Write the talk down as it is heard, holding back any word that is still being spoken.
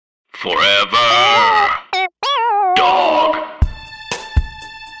Forever Dog.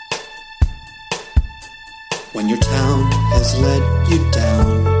 When your town has let you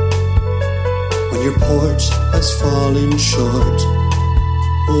down, when your porch has fallen short,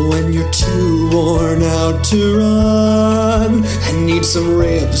 when you're too worn out to run and need some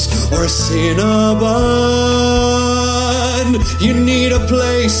ribs or a Cinnabon, you need a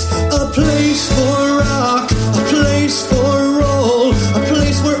place for rock, a place for roll, a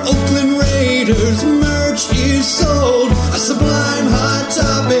place where Oakland Raiders merch is sold, a Sublime Hot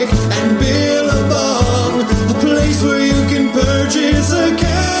Topic and Billabong, a place where you can purchase a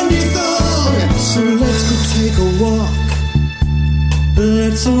candy thong. So let's go take a walk.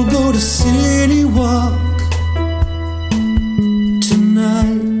 Let's all go to City Walk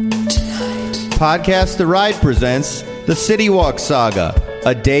tonight. Podcast The Ride presents the City Walk Saga,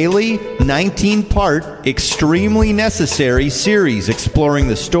 a daily, 19-part, extremely necessary series exploring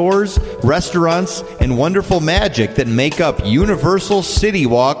the stores, restaurants, and wonderful magic that make up Universal City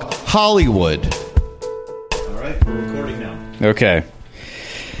Walk Hollywood. All right, we're recording now. Okay.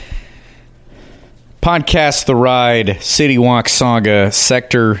 Podcast The Ride, City Walk Saga,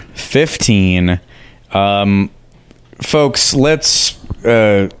 Sector 15. Folks, let's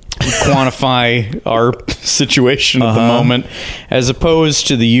quantify our situation at the moment. As opposed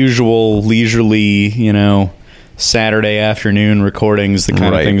to the usual leisurely, Saturday afternoon recordings, the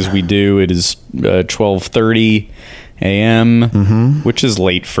kind of things we do. It is 12:30 a.m., which is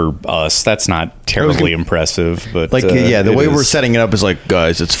late for us. That's not terribly impressive, but the way we're setting it up is like,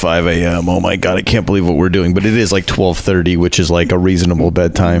 guys, it's 5 a.m. Oh my god, I can't believe what we're doing. But it is like 12:30, which is like a reasonable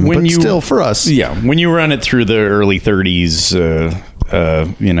bedtime. Still for us, when you run it through the early 30s,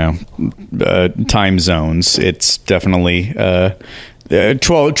 time zones, it's definitely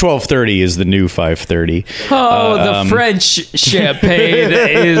 12:30 is the new 5:30. The French champagne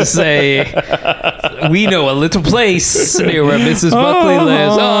is we know a little place near where Mrs. Buckley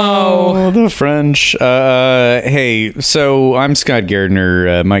lives. The French. Hey, so I'm Scott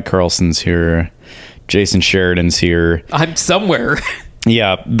Gardner. Mike Carlson's here. Jason Sheridan's here. I'm somewhere.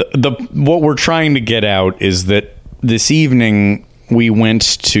 Yeah. What we're trying to get out is that this evening we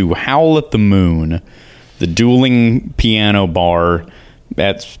went to Howl at the Moon, the dueling piano bar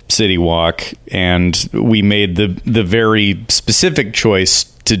at City Walk, and we made the very specific choice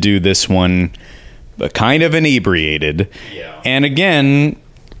to do this one kind of inebriated. Yeah. And again,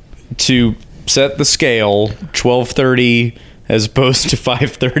 to set the scale, 12:30 as opposed to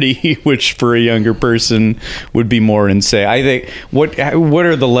 5:30, which for a younger person would be more insane. I think what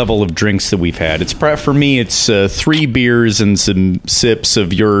are the level of drinks that we've had? It's for me, it's 3 beers and some sips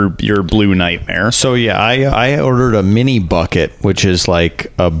of your Blue Nightmare. So I ordered a mini bucket, which is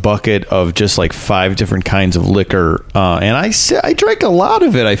like a bucket of just like 5 different kinds of liquor, and I drank a lot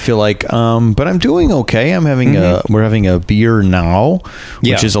of it. I feel like, but I'm doing okay. I'm having we're having a beer now,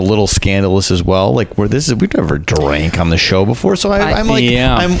 which is a little scandalous as well. Like we've never drank on the show before. So I'm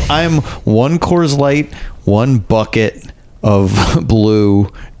 1 Coors Light, 1 bucket of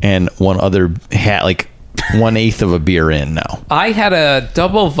Blue, and 1 other 1/8 of a beer in now. I had a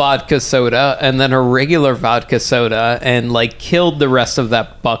double vodka soda and then a regular vodka soda and killed the rest of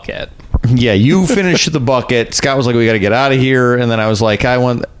that bucket. Yeah, you finished the bucket. Scott was like, "We got to get out of here," and then I was like, I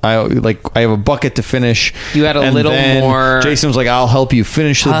have a bucket to finish. You had a little more. Jason was like, "I'll help you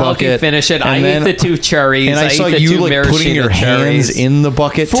finish the bucket." Help you finish it. I ate the 2 cherries, and I saw you putting your hands in the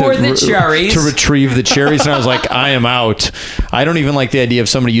bucket for the cherries to retrieve the cherries, and I was like, "I am out." I don't even like the idea of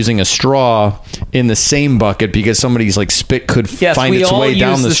somebody using a straw in the same bucket because somebody's spit could find its way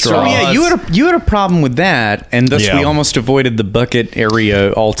down the straw. Yeah, you had a problem with that, and thus we almost avoided the bucket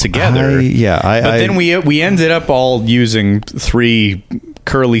area altogether. But then we ended up all using 3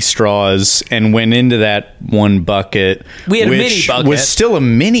 curly straws and went into that 1 bucket. We had a mini bucket. Was still a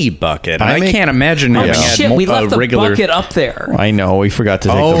mini bucket. I can't imagine having had we left regular... the bucket up there. I know, we forgot to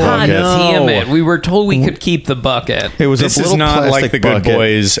take the bucket. God damn it. We were told we could keep the bucket. This is not like the Good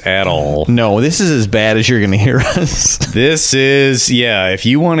Boys at all. No, this is as bad as you're going to hear us. This is, if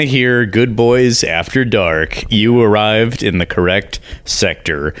you want to hear Good Boys After Dark, you arrived in the correct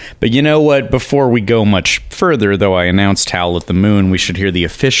sector. But you know what? Before we go much further, though I announced Howl at the Moon, we should hear the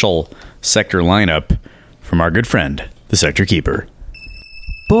official sector lineup from our good friend, the Sector Keeper.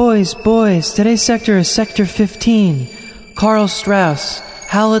 Boys, today's sector is Sector 15. Carl Strauss,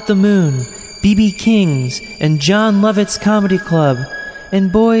 Howl at the Moon, B.B. King's, and John Lovett's Comedy Club.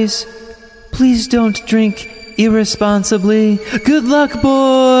 And boys, please don't drink irresponsibly. Good luck,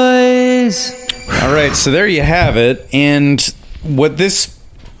 boys! All right, so there you have it. And what this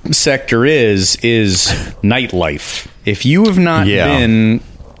sector is nightlife. If you have not been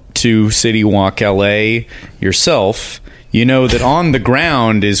to City Walk LA yourself, you know that on the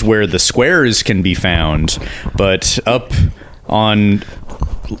ground is where the squares can be found, but up on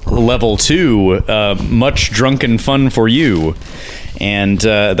level 2, much drunken fun for you. And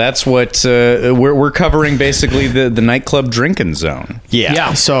that's what we're covering, basically the nightclub drinking zone.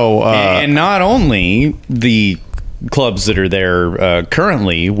 Yeah. So And not only the clubs that are there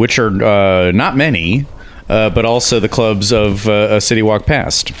currently, which are not many, but also the clubs of City Walk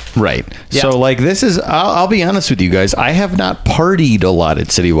past. right. So like this is, I'll be honest with you guys. I have not partied a lot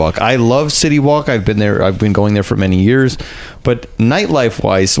at City Walk. I love City Walk. I've been there. I've been going there for many years. But nightlife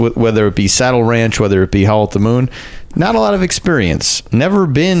wise, whether it be Saddle Ranch, whether it be Howl at the Moon, not a lot of experience. Never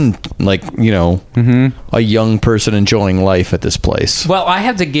been like, a young person enjoying life at this place. Well, I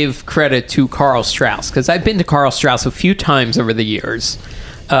have to give credit to Karl Strauss because I've been to Karl Strauss a few times over the years.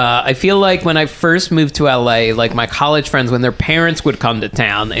 I feel like when I first moved to LA, like my college friends, when their parents would come to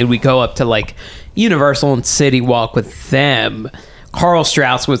town and we go up to like Universal and City Walk with them, Karl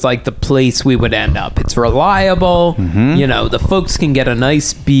Strauss was like the place we would end up. It's reliable. The folks can get a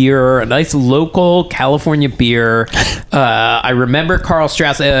nice beer, a nice local California beer. I remember Karl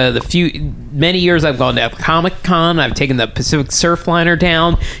Strauss, many years I've gone to Comic-Con. I've taken the Pacific Surfliner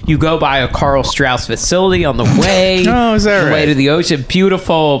down. You go by a Karl Strauss facility on the way. Oh, is that the way right? to the ocean.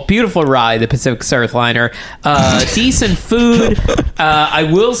 Beautiful, beautiful ride, the Pacific Surfliner. Decent food.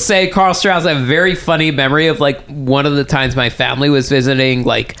 I will say Karl Strauss, I have a very funny memory of like one of the times my family was visiting,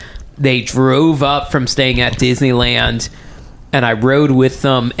 like they drove up from staying at Disneyland and I rode with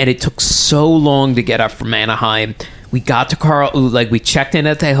them and it took so long to get up from Anaheim. We got to we checked in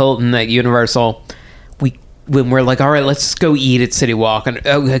at the Hilton at Universal. When we're like, all right, let's just go eat at City Walk. And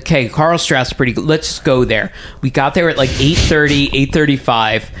okay, Karl Strauss is pretty good. Let's just go there. We got there at like 8:30,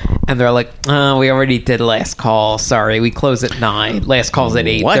 8:35. And they're like, oh, we already did last call. Sorry, we close at 9. Last call's at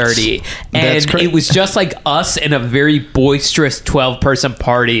 8:30. And it was just like us in a very boisterous 12-person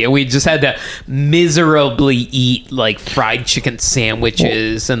party. And we just had to miserably eat like fried chicken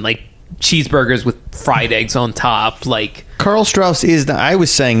sandwiches and like cheeseburgers with fried eggs on top. Like Karl Strauss is, I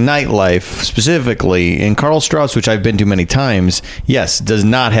was saying nightlife specifically, and Karl Strauss, which I've been to many times, yes, does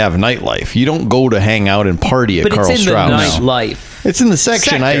not have nightlife. You don't go to hang out and party at Karl Strauss. But it's in the nightlife. It's in the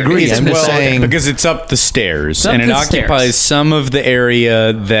section. I agree. It's I'm just saying because it's up the stairs up and it the occupies stairs. some of the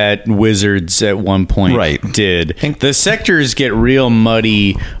area that Wizards at one point did. The sectors get real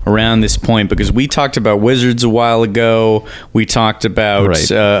muddy around this point because we talked about Wizards a while ago. We talked about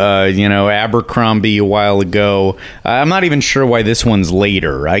Abercrombie a while ago. I'm not even sure why this one's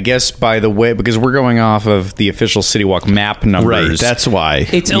later. I guess by the way, because we're going off of the official City Walk map numbers. Right. That's why.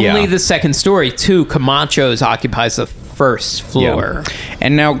 It's only the second story too. Camacho's occupies the first floor. Yeah.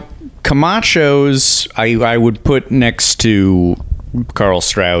 And now Camacho's I would put next to Karl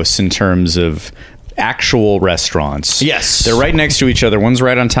Strauss in terms of actual restaurants. Yes. They're right next to each other. One's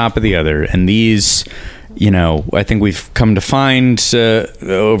right on top of the other. And these, I think we've come to find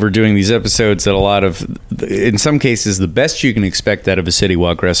over doing these episodes that a lot of, in some cases, the best you can expect out of a City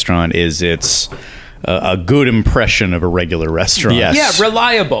Walk restaurant is it's a good impression of a regular restaurant. Yes. Yeah,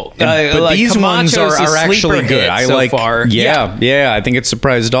 reliable. But like these ones Camacho's are actually sleeper good. hit I so like. far. Yeah. I think it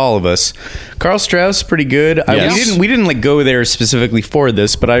surprised all of us. Karl Strauss, pretty good. Yes. We didn't like go there specifically for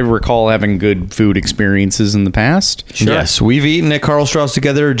this, but I recall having good food experiences in the past. Yes, we've eaten at Karl Strauss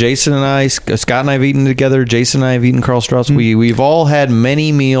together. Jason and I, Scott and I have eaten together. Jason and I have eaten Karl Strauss. We've all had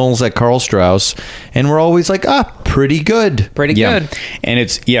many meals at Karl Strauss, and we're always like, pretty good. Pretty good. And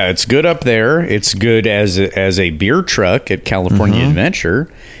it's good up there. It's good as a beer truck at California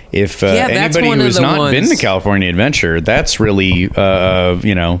Adventure. If anybody who has not been to California Adventure, that's really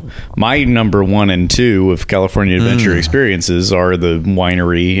my number 1 and 2 of California Adventure experiences are the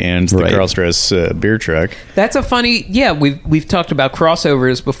winery and the Karl Strauss beer truck. That's a funny. Yeah, we've talked about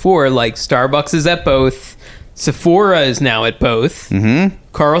crossovers before. Like Starbucks is at both. Sephora is now at both.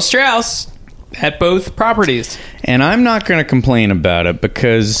 Karl Strauss at both properties. And I'm not going to complain about it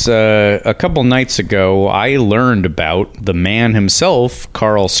because a couple nights ago, I learned about the man himself,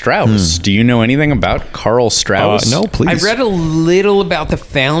 Karl Strauss. Do you know anything about Karl Strauss? No, please. I read a little about the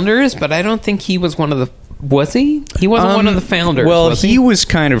founders, but I don't think he was one of the... Was he? He wasn't one of the founders, Well, was he was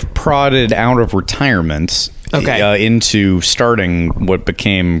kind of prodded out of retirement into starting what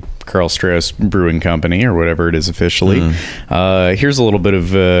became Karl Strauss Brewing Company, or whatever it is officially. Here's a little bit of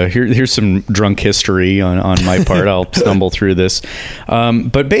here's some drunk history on my part. I'll stumble through this,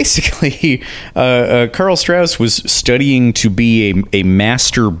 but basically, Karl Strauss was studying to be a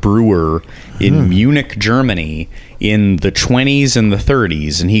master brewer in Munich, Germany in the 20s and the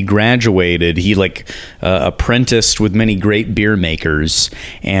 30s, and he graduated. He apprenticed with many great beer makers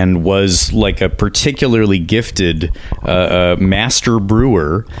and was like a particularly gifted master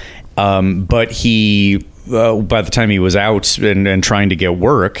brewer. But he by the time he was out and trying to get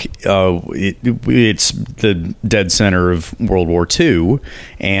work, it's the dead center of World War II,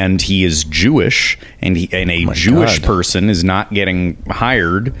 and he is Jewish, and a Jewish person is not getting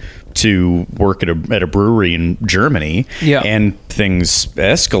hired to work at a brewery in Germany, and things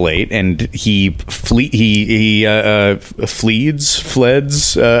escalate, and he flees.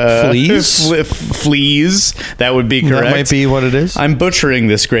 That would be correct. That might be what it is. I'm butchering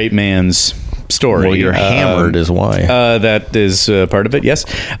this great man's story. Well, you're hammered is why. That is part of it, yes.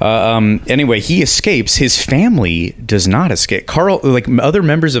 Anyway, he escapes. His family does not escape. Carl, like other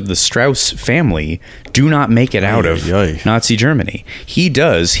members of the Strauss family, do not make it out of Nazi Germany. He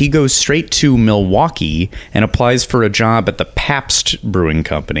does. He goes straight to Milwaukee and applies for a job at the Pabst Brewing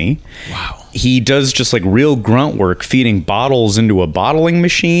Company. Wow. He does just like real grunt work, feeding bottles into a bottling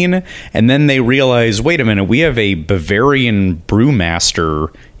machine, and then they realize, wait a minute, we have a Bavarian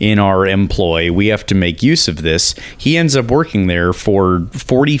brewmaster in our employ. We have to make use of this. He ends up working there for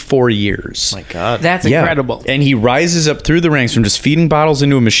 44 years. My God. That's incredible. And he rises up through the ranks from just feeding bottles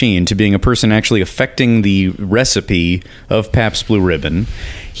into a machine to being a person actually affecting the recipe of Pabst Blue Ribbon.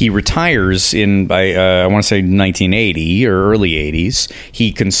 He retires by I want to say 1980 or early 80s.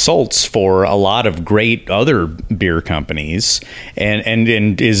 He consults for a lot of great other beer companies and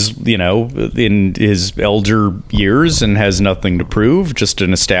is, in his elder years and has nothing to prove, just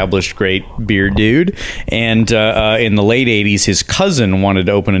an established great beer dude. And in the late 80s, his cousin wanted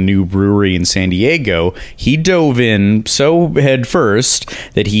to open a new brewery in San Diego. He dove in so head first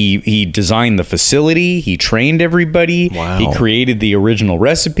that he designed the facility, he trained everybody, he created the original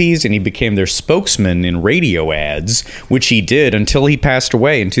recipes, and he became their spokesman in radio ads, which he did until he passed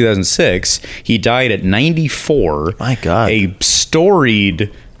away in 2006. He died at 94. My God. A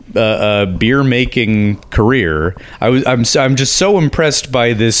storied beer making career. I'm just so impressed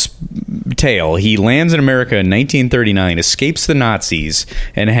by this tale. He lands in America in 1939, escapes the Nazis,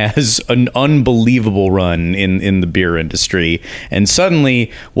 and has an unbelievable run in the beer industry. And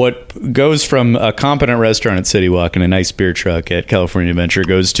suddenly, what goes from a competent restaurant at City Walk and a nice beer truck at California Adventure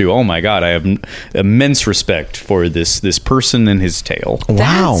goes to, oh my God, I have immense respect for this person and his tale.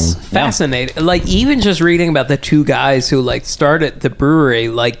 Wow. That's fascinating. Like, even just reading about the two guys who started the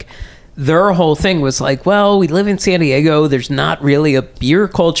brewery, their whole thing was well, we live in San Diego. There's not really a beer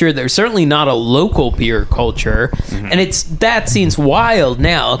culture. There's certainly not a local beer culture. Mm-hmm. And that seems wild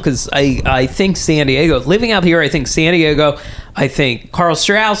now, because I think San Diego, living out here, I think San Diego, I think Karl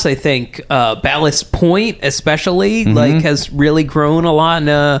Strauss, I think Ballast Point especially, has really grown a lot in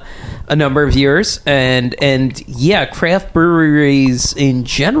a number of years. And yeah, craft breweries in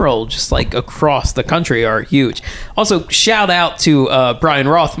general, just across the country, are huge. Also, shout out to Brian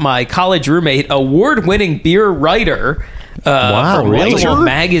Roth, my college roommate, award-winning beer writer from multiple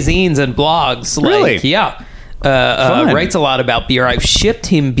magazines and blogs. Really? Yeah. Writes a lot about beer. I've shipped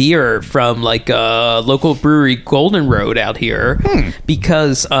him beer from a local brewery, Golden Road, out here,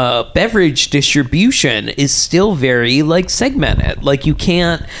 because beverage distribution is still very segmented. You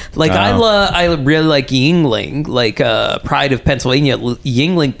can't I really like Yuengling, Pride of Pennsylvania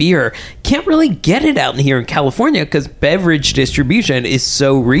Yuengling beer. Can't really get it out in here in California because beverage distribution is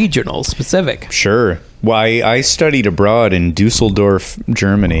so regional specific. Sure. Why, I studied abroad in Dusseldorf,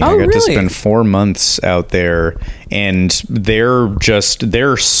 Germany. I got to spend 4 months out there, and their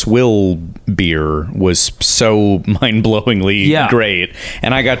swill beer was so mind-blowingly great.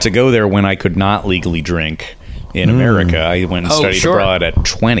 And I got to go there when I could not legally drink in America. I went and studied abroad at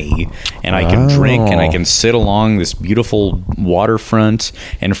 20, and I can drink and I can sit along this beautiful waterfront,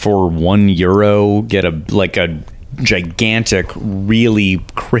 and for €1 get a gigantic, really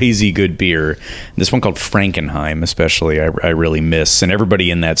crazy good beer. This one called Frankenheim, especially, I really miss, and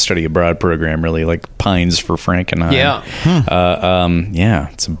everybody in that study abroad program really pines for Frankenheim. Yeah,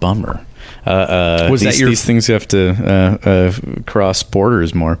 it's a bummer. These things have to cross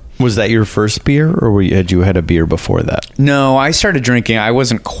borders more. Was that your first beer, or had you had a beer before that? No, I started drinking. I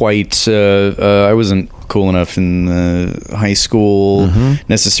wasn't quite. I wasn't cool enough in high school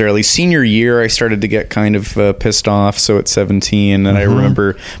necessarily. Senior year, I started to get kind of pissed off. So at 17, and I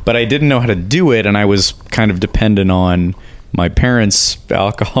remember, but I didn't know how to do it, and I was kind of dependent on my parents'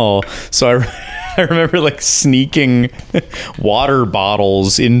 alcohol. So I remember like sneaking water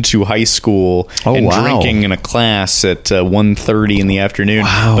bottles into high school and wow. drinking in a class at 1:30 in the afternoon.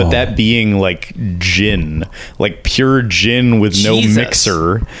 Wow. But that being like gin, like pure gin with no Jesus.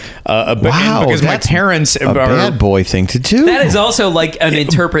 mixer. Wow, because my that's parents a bad boy thing to do. That is also like an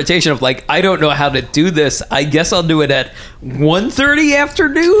interpretation of like, I don't know how to do this. I guess I'll do it at 1:30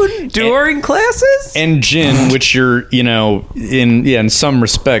 afternoon during classes. And gin, which you're, in some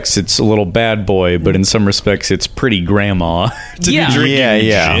respects it's a little bad boy, but in some respects it's pretty grandma to Yeah. be drinking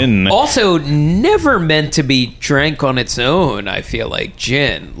Yeah. gin. Also, never meant to be drank on its own. I feel like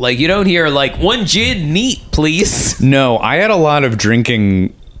gin. Like you don't hear like one gin neat, please. No, I had a lot of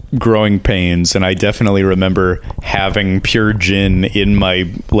drinking growing pains, and I definitely remember having pure gin in my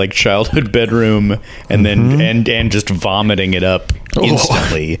like childhood bedroom, and then and just vomiting it up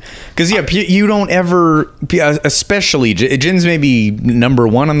instantly. Because you don't ever, especially gin's maybe number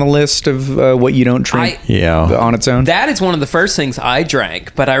one on the list of what you don't drink. On its own. That is one of the first things I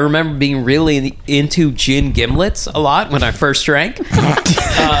drank, but I remember being really into gin gimlets a lot when I first drank, which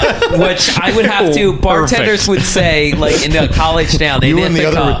I would have to. Bartenders would say, like in a college town, they You didn't and the pick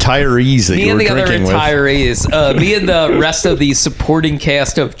other up. retirees that Me you and were the other drinking with. retirees, me and the rest of the supporting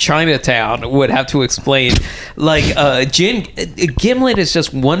cast of Chinatown would have to explain, like, gin, gimlet is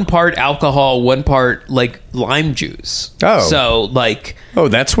just one part alcohol, one part, like, lime juice. Oh. So, like... Oh,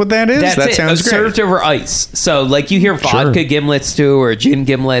 that's what that is? That's That it. sounds great. Served over ice. So, like, you hear vodka gimlets too, or gin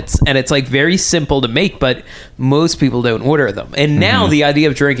gimlets, and it's like very simple to make, but most people don't order them. And now the idea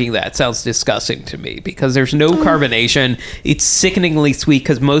of drinking that sounds disgusting to me because there's no carbonation. It's sickeningly sweet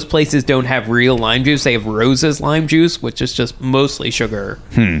because most places don't have real lime juice. They have Rose's lime juice, which is just mostly sugar.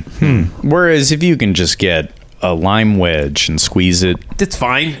 Whereas if you can just get a lime wedge and squeeze it It's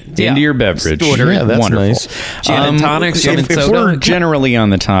fine. into your beverage, Just order it. Yeah, that's wonderful. nice. Gin and tonics, gin and if soda. we're generally on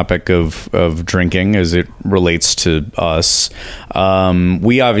the topic of drinking as it relates to us,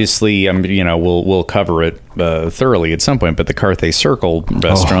 we obviously, we'll cover it thoroughly at some point. But the Carthay Circle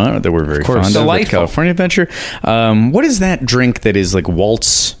restaurant that we're very fond of, Delightful. at California Adventure. What is that drink that is like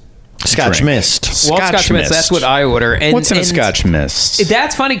Walt's Scotch drink? Mist. Well, Scotch Mist. That's what I order. And, What's in a and Scotch Mist?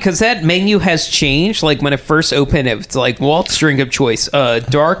 That's funny because that menu has changed. Like when it first opened, it's like Walt's drink of choice,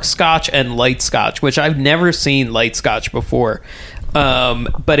 dark Scotch and light Scotch, which I've never seen light Scotch before.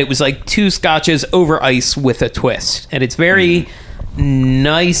 But it was like two Scotches over ice with a twist, and it's very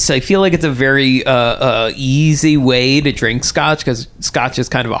nice. I feel like it's a very easy way to drink Scotch because Scotch is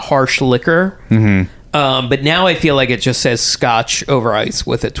kind of a harsh liquor. But now I feel like it just says Scotch over ice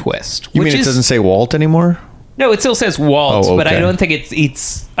with a twist. You mean it doesn't say Walt anymore? No, it still says Walt's, Oh, but I okay. don't think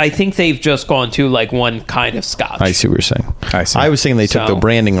it's. I think they've just gone to like one kind of Scotch. I see what you're saying. I see. I was thinking they took So- the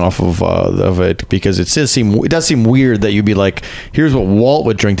branding off of it because it does seem weird that you'd be like, here's what Walt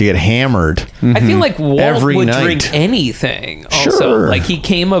would drink to get hammered. I feel like Walt Every would night. drink anything. Also, Sure. like he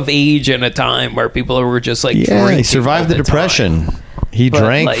came of age in a time where people were just like, Yeah, he drinking survived all the time. depression. He But,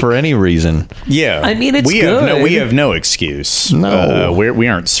 drank like- for any reason. Yeah, I mean, it's we good. have no excuse. No. We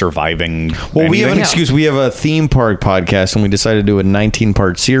aren't surviving. Well, we have an anything. excuse. We have a theme park podcast, and we decided to do a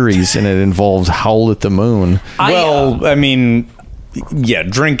 19-part series, and it involves Howl at the Moon. Well, I mean, yeah,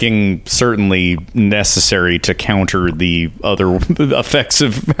 drinking certainly necessary to counter the other effects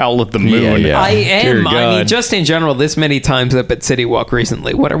of Howl at the Moon. Yeah. I Dear am. I mean, God. just in general, this many times up at City Walk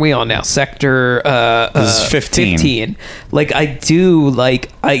recently. What are we on now? Sector This is 15. 15. Like I do. Like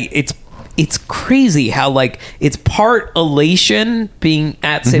it's crazy how like it's part elation being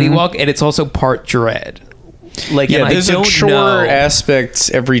at City Walk, and it's also part dread. Like, Yeah, and there's I a don't chore know.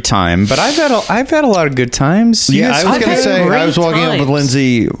 aspect every time, but I've had a lot of good times. You Yeah, guys- I was I've going to had say, I great was walking up with times.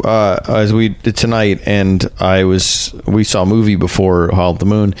 Lindsay as we did tonight, and we saw a movie before Howl at the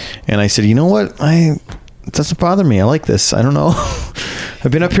Moon, and I said, you know what? It doesn't bother me. I like this. I don't know.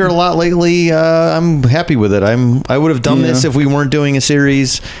 I've been up here a lot lately. I'm happy with it. I would have done this if we weren't doing a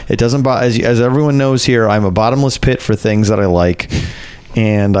series. It doesn't bother, as everyone knows here, I'm a bottomless pit for things that I like.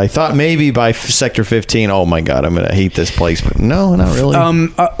 And I thought maybe by Sector 15, oh my God, I'm going to hate this place. But no, not really.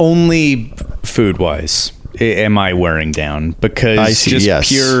 only food wise am I wearing down because I see. just Yes,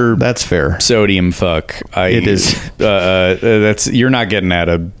 pure that's fair. sodium fuck. It is. That's you're not getting out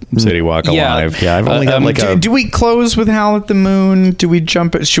of City Walk Yeah. alive. Yeah, I've only got like a- Do we close with Howl at the Moon? Do we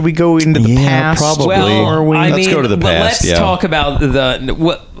jump? Should we go into the Yeah, past? probably. Well, Or I let's mean, go to the but past, let's yeah. talk about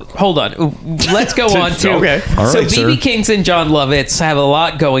the. Hold on. Let's go on to. Okay. All so right, sir. BB King's and John Lovitz have a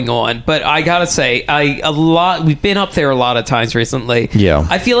lot going on, but I gotta say, we've been up there a lot of times recently. Yeah.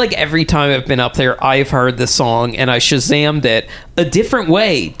 I feel like every time I've been up there, I've heard the song and I Shazammed it a different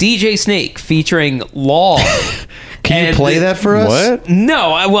way. DJ Snake featuring Law. Can you And play that for us? What?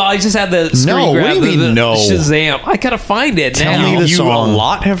 No, I just had the screen No, what grab do you of mean, the no? Shazam. I gotta find it Tell now. me the You song. a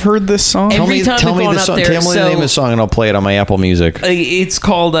lot have heard this song. Every time tell I've me gone the up song. there, Tell me the so- name of the song, and I'll play it on my Apple Music. It's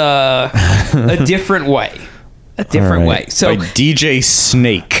called A Different Way. A Different All right. Way. So By DJ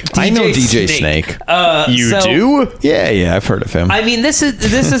Snake. I know DJ Snake. You so- do? Yeah, I've heard of him. I mean, this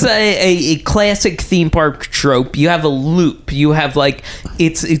is a classic theme park trope. You have a loop. You have like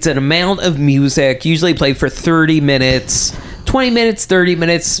it's an amount of music, usually played for 30 minutes, 20 minutes, 30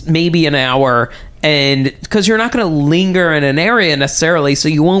 minutes, maybe an hour. And because you're not going to linger in an area necessarily, so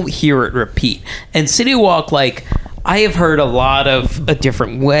you won't hear it repeat. And City Walk, like, I have heard a lot of A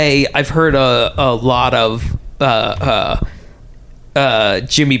Different Way. I've heard a lot of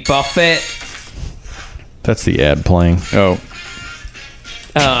Jimmy Buffett. That's the ad playing. Oh.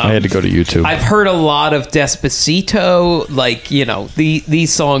 I had to go to YouTube. I've heard a lot of Despacito. Like, you know,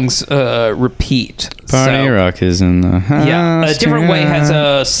 these songs repeat. Party So, Rock is in the house. yeah, A Different Way has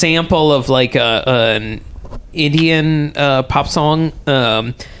a sample of like an Indian pop song.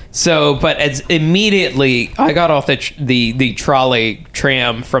 But as immediately I got off the trolley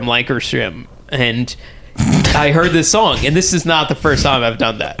tram from Lancashire and I heard this song, and this is not the first time I've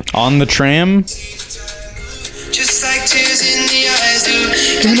done that. On the tram. Just like tears in the eyes do.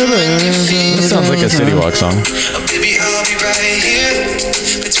 That sounds like a City Walk song. Oh, baby, I'll be right here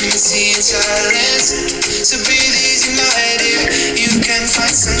between sea and silence. So breathe easy, my dear. You can find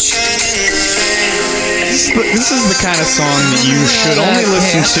sunshine in the rain. This is the kind of song that you should only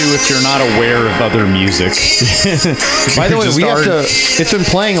listen to if you're not aware of other music. By the way, Just we have our- to. It's been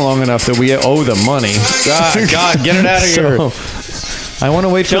playing long enough that we owe the money. God, get it out of here. I want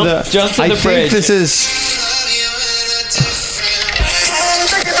to wait for the. Jump to I the think bridge. this is.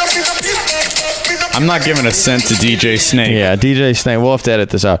 I'm not giving a cent to DJ Snake. Yeah, DJ Snake. We'll have to edit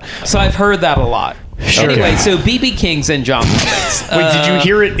this out. So I've heard that a lot. Sure. Anyway, so BB King's and John Lovitz. Wait, did you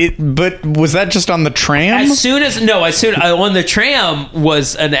hear it? But was that just on the tram? As soon as on the tram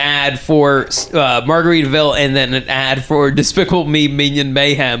was an ad for Margaritaville, and then an ad for Despicable Me Minion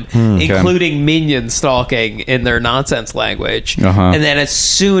Mayhem, including Minion stalking in their nonsense language. And then as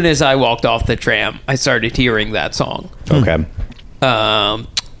soon as I walked off the tram, I started hearing that song. Okay.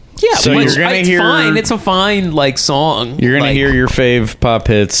 Yeah, So which you're gonna it's hear- fine. It's a fine like song. You're gonna Like, hear your fave pop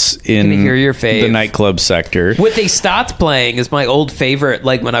hits in Gonna hear your fave. the nightclub sector. What they stopped playing is my old favorite.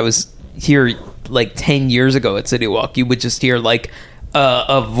 Like when I was here like 10 years ago at City Walk, you would just hear like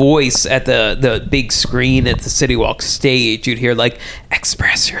a voice at the big screen at the City Walk stage. You'd hear like,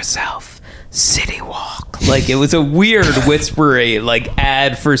 express yourself, City Walk. Like it was a weird whispery like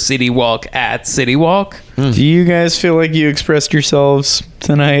ad for City Walk at City Walk. Do you guys feel like you expressed yourselves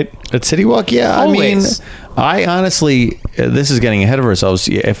tonight? At City Walk, yeah. Always. I mean, I honestly, this is getting ahead of ourselves.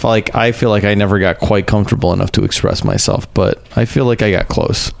 If like, I feel like I never got quite comfortable enough to express myself, but I feel like I got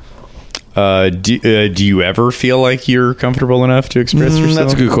close. Do you ever feel like you're comfortable enough to express yourself?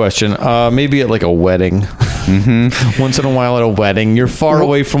 That's a good question. Maybe at like a wedding. Once in a while at a wedding, you're far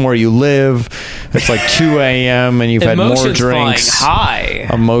away from where you live. It's like 2 a.m. and you've had more Emotions drinks. flying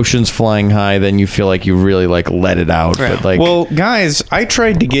high. Emotions flying high. Then you feel like you really like let it out. Right. But like, Well, guys, I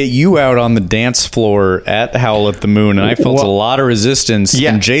tried to get you out on the dance floor at Howl at the Moon, and I felt Well, a lot of resistance.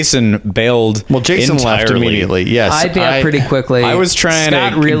 yeah. And Jason bailed. Jason left entirely. immediately. Yes, I bailed pretty quickly. I was trying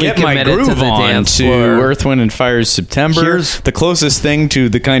Scott to really get my committed groove to the on dance to floor. Earth, Wind, and Fire's September. Here's- the closest thing to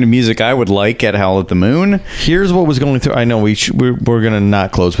the kind of music I would like at Howl at the Moon. Here's what was going through. I know we're going to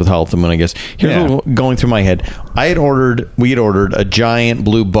not close with Howl at the Moon, I guess. Here's Yeah. what was going through my head. We had ordered a giant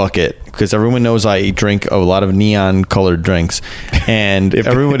blue bucket because everyone knows I drink a lot of neon colored drinks, and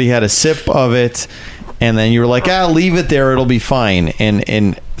everybody had a sip of it, and then you were like, leave it there, it'll be fine. And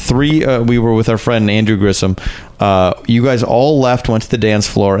we were with our friend Andrew Grissom. You guys all left, went to the dance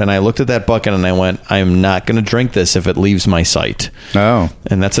floor, and I looked at that bucket and I went, I am not going to drink this if it leaves my sight. Oh.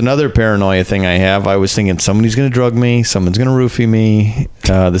 And that's another paranoia thing I have. I was thinking somebody's going to drug me, someone's going to roofie me.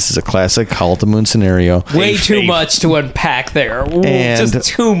 This is a classic Howl at the Moon scenario. Way A- too a- much to unpack there. Ooh, And- just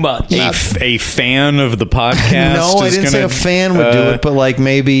too much. A fan of the podcast. No, I is didn't say gonna, a fan would do it, but like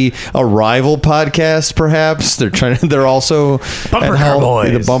maybe a rival podcast, perhaps. They're also Bumper at Car Howl-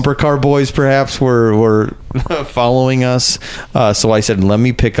 Boys. The Bumper Car Boys, perhaps, were following us. So I said, let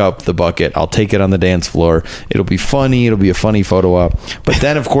me pick up the bucket. I'll take it on the dance floor. It'll be funny. It'll be a funny photo op. But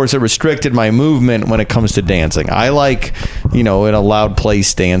then, of course, it restricted my movement when it comes to dancing. I like, in a loud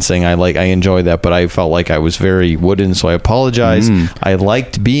place dancing. I enjoy that, but I felt like I was very wooden, so I apologize. I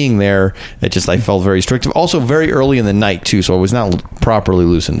liked being there. I felt very strict. Also, very early in the night too, so I was not properly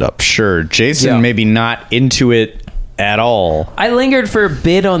loosened up. Sure. Jason Yeah. maybe not into it at all. I lingered for a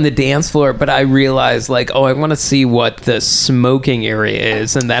bit on the dance floor, but I realized, like, I want to see what the smoking area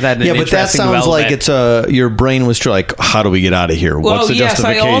is, and that had an Yeah, but that interesting sounds like development. it's your brain was like, how do we get out of here? Well, What's the yes,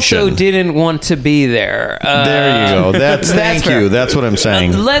 I justification? also didn't want to be there. There you go. That's thank fair. you. That's what I'm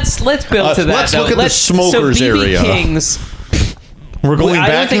saying. Let's build to that. let's though. look at the smokers so BB area. Kings. We're going I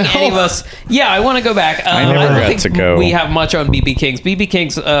back don't think now? any of us. Yeah, I want to go back. I never don't got think to go. we have much on BB King's. BB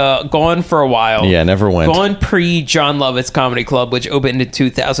King's gone for a while. Yeah, never went. Gone pre John Lovett's Comedy Club, which opened in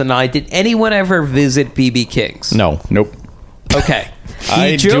 2009. Did anyone ever visit BB King's? No. Nope. Okay.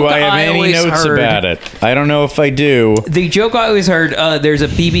 Do I have any always notes heard- about it? I don't know if I do. The joke I always heard, there's a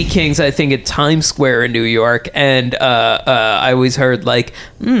BB King's, I think, at Times Square in New York, and I always heard, like,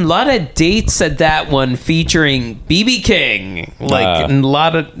 a lot of dates at that one featuring BB King. Like, and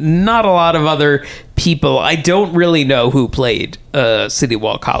not a lot of other people. I don't really know who played City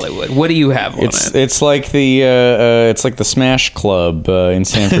Walk Hollywood. What do you have on it? It's like the Smash Club in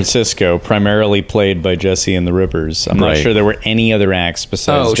San Francisco, primarily played by Jesse and the Rippers. I'm not Right. sure there were any other acts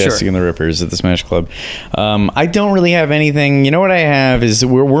besides Oh, Jesse sure. and the Rippers at the Smash Club. I don't really have anything. You know what I have is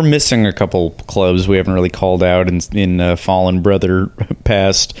we're missing a couple clubs we haven't really called out in Fallen Brother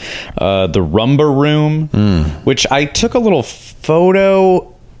past. The Rumba Room, which I took a little photo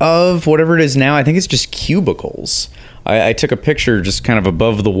of whatever it is now. I think it's just cubicles. I took a picture just kind of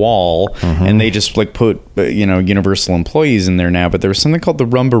above the wall, and they just like put Universal employees in there now. But there was something called the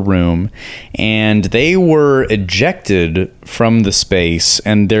Rumba Room, and they were ejected from the space,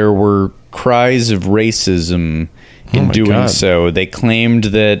 and there were cries of racism in my doing God. so. They claimed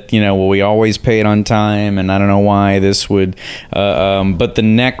that we always paid on time, and I don't know why this would. But the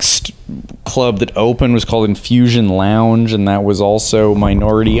next club that opened was called Infusion Lounge, and that was also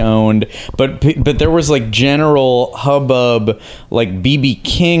minority owned. But there was like general hubbub. Like BB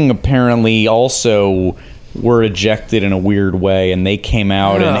King apparently also were ejected in a weird way, and they came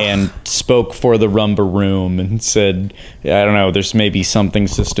out and spoke for the Rumba Room and said, I don't know, there's maybe something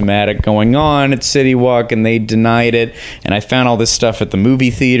systematic going on at City Walk, and they denied it. And I found all this stuff at the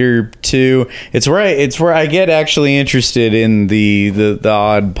movie theater too. It's where I get actually interested in the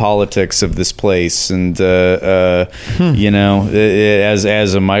odd politics of this place, and as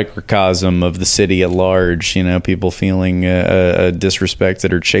a microcosm of the city at large, people feeling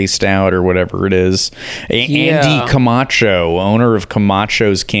disrespected or chased out or whatever it is. Andy Camacho, owner of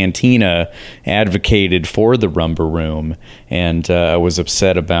Camacho's Cantina, advocated for the Rumba Room, and was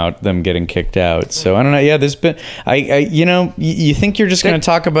upset about them getting kicked out. So I don't know. Yeah, there's been you think you're just going to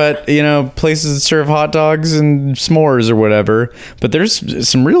talk about places that serve hot dogs and s'mores or whatever, but there's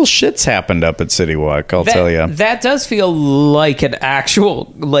some real shits happened up at City Walk. I'll tell you. That does feel like an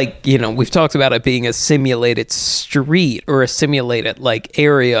actual, we've talked about it being a simulated street or a simulated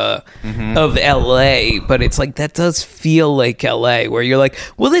area of LA, but it's like that does feel like LA, where you're like,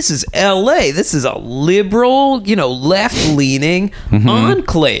 well, this is LA. This is a liberal, left-leaning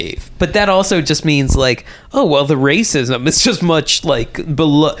enclave. But that also just means the racism is just much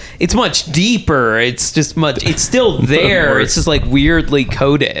below. It's much deeper. It's just much. It's still there. It's just weirdly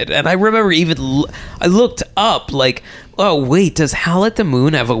coded. And I remember I looked up oh wait, does Howl at the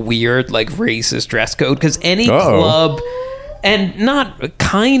Moon have a weird racist dress code? Because any club. And not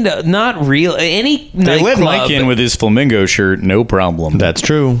real. Any they let nightclub, Mike in with his flamingo shirt, no problem. That's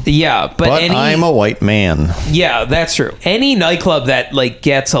true. Yeah, but I'm a white man. Yeah, that's true. Any nightclub that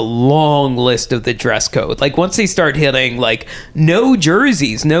gets a long list of the dress code, once they start hitting no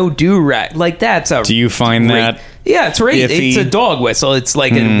jerseys, no do-rag, that's a. Do you find that? Yeah, it's right. It's a dog whistle. It's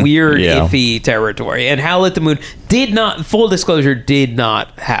a weird, iffy territory. And Howl at the Moon did not. Full disclosure, did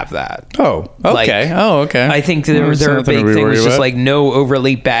not have that. Oh, okay. Okay. I think their big thing was just no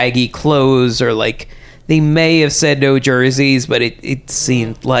overly baggy clothes, or they may have said no jerseys, but it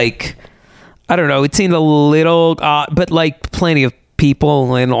seemed I don't know. It seemed a little odd, but plenty of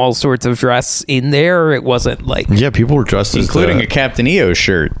people in all sorts of dress in there. It wasn't Yeah, people were dressed including a Captain EO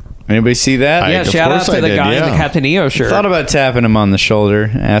shirt. Anybody see that? Yeah, shout out to the guy in the Captain EO shirt. Thought about tapping him on the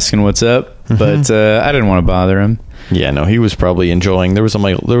shoulder, asking what's up, but I didn't want to bother him. Yeah, no, he was probably enjoying. There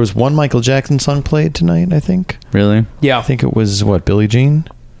was one Michael Jackson song played tonight, I think. Really? Yeah. I think it was Billie Jean?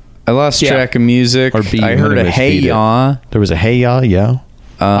 I lost track of music. Or B. I heard a Hey Ya. There was a Hey Ya, yeah.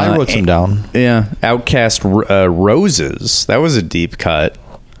 I wrote some down. Yeah. Outcast Roses. That was a deep cut.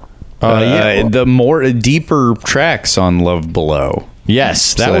 The more deeper tracks on Love Below.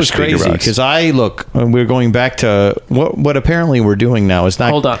 Yes, that was crazy, because we're going back to what apparently we're doing now is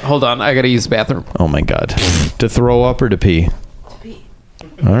not. Hold on, I gotta use the bathroom. Oh my god, to throw up or to pee? To pee.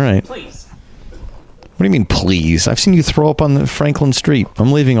 All right. Please. What do you mean, please? I've seen you throw up on the Franklin Street.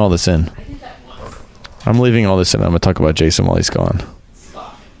 I'm leaving all this in. I did that once. I'm leaving all this in. I'm going to talk about Jason while he's gone.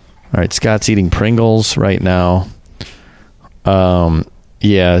 All right, Scott's eating Pringles right now.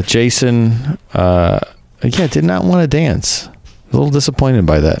 Yeah, Jason, did not want to dance. A little disappointed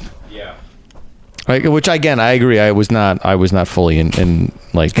by that. Yeah. Which again, I agree. I was not fully in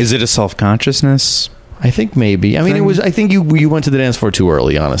like. Is it a self-consciousness? I think maybe. I mean, it was. I think you went to the dance floor too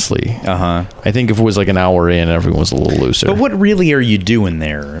early. Honestly. Uh-huh. I think if it was like an hour in, everyone was a little looser. But what really are you doing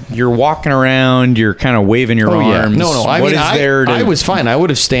there? You're walking around. You're kind of waving your arms. No. I was fine. I would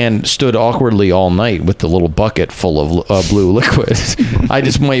have stood awkwardly all night with the little bucket full of blue liquid. I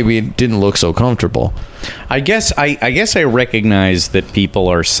just maybe didn't look so comfortable. I guess I recognize that people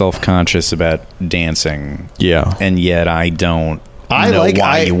are self-conscious about dancing. Yeah. And yet I don't. I like it.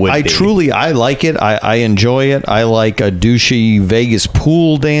 I enjoy it. I like a douchey Vegas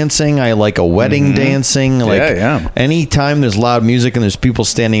pool dancing. I like a wedding dancing. Like anytime there's loud music and there's people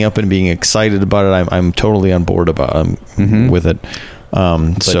standing up and being excited about it, I'm totally on board with it.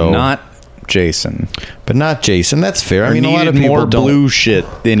 But not Jason. But not Jason. That's fair. I mean, a lot of people more blue shit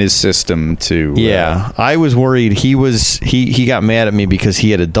in his system too. Yeah, I was worried. He got mad at me because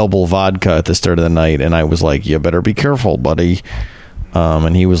he had a double vodka at the start of the night, and I was like, "You better be careful, buddy."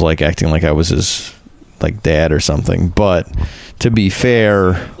 And he was like acting like I was his like dad or something. But to be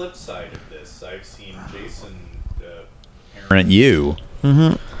fair, on the flip side of this, I've seen Jason parent you.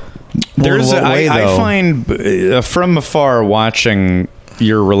 Mm-hmm. I find from afar watching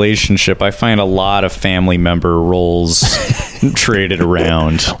your relationship, I find a lot of family member roles traded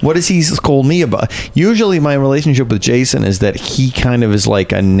around. What does he scold me about? Usually my relationship with Jason is that he kind of is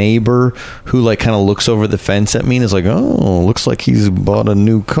like a neighbor who like kind of looks over the fence at me and is like, oh, looks like he's bought a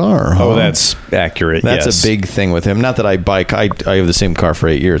new car. Huh? Oh, that's accurate. That's a big thing with him. Not that I have the same car for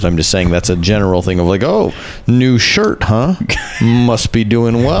 8 years. I'm just saying that's a general thing of like, oh, new shirt, huh? Must be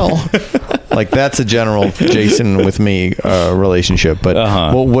doing well. Like that's a general Jason with me relationship. But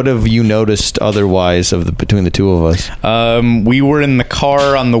what have you noticed otherwise between the two of us? We were in the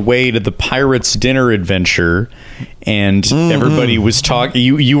car on the way to the Pirates Dinner Adventure, and everybody was talking.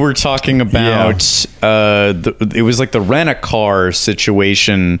 You were talking about it was like the rent-a-car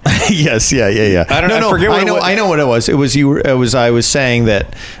situation. Yes, yeah. I know what it was. I was saying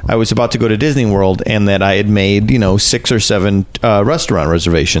that I was about to go to Disney World and that I had made 6 or 7 restaurant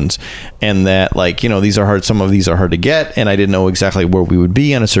reservations, and that like these are hard. Some of these are hard to get, and I didn't know exactly where we would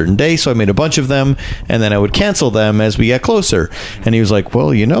be on a certain day, so I made a bunch of them, and then I would cancel them as we get closer. And he was like, "Well,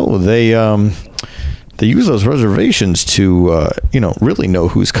 they use those reservations to, really know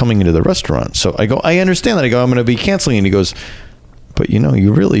who's coming into the restaurant." So I go, I understand that. I go, I'm going to be canceling. And he goes, but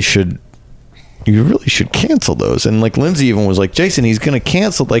you really should cancel those. And like Lindsay even was like, Jason, he's going to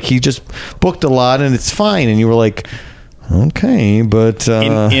cancel. Like he just booked a lot and it's fine. And you were like, okay, but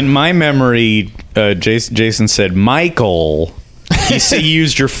in my memory, Jason said, Michael. He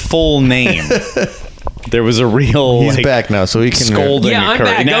used your full name. There was a real. He's back now, so he can scolding. Yeah, I'm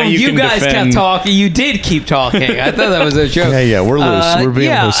back. Now you guys kept talking. You did keep talking. I thought that was a joke. Yeah, we're loose. We're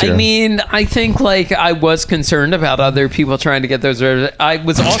being loose here. I mean, I think like I was concerned about other people trying to get those. I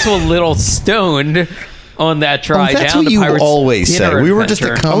was also a little stoned on that drive that's down. What you always say. We were just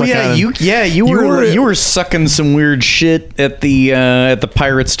a Comic-Con. You were sucking some weird shit at the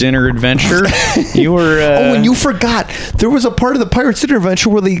Pirates Dinner Adventure. You were. And you forgot there was a part of the Pirates Dinner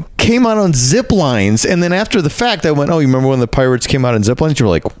Adventure where they came out on zip lines, and then after the fact, I went, "Oh, you remember when the pirates came out on zip lines?" You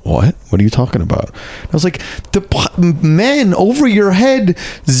were like, "What? What are you talking about?" I was like, "The men over your head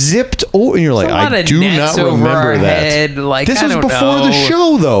zipped over," and you're like, "I do not remember that." Like, this was before the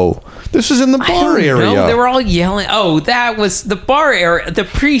show, though. This was in the bar area. They were all yelling. Oh, that was the bar area. The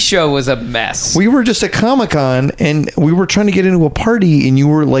pre-show was a mess. We were just at Comic-Con, and we were trying to get into a party, and you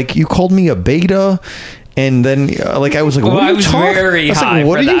were like, you called me a beta, and then like I was like, what are you talking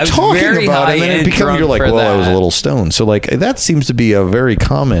about? And then it became, you're like, well, I was a little stoned. So like that seems to be a very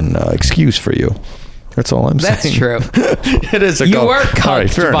common excuse for you. That's all I'm saying. That's true. It is. You were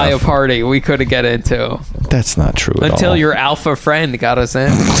cucked by a party we couldn't get into. That's not true at all. Until your alpha friend got us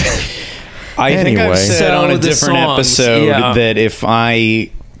in. I think I've said on a different episode that if I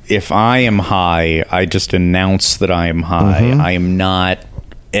am high, I just announce that I am high. Mm-hmm. I am not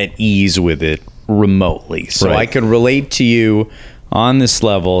at ease with it remotely. So I can relate to you on this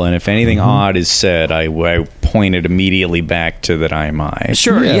level, and if anything odd is said, I point it immediately back to that I am high.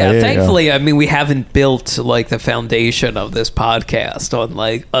 Sure, yeah. Thankfully, I mean, we haven't built like the foundation of this podcast on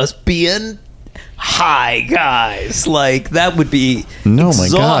like us being high guys. Like that would be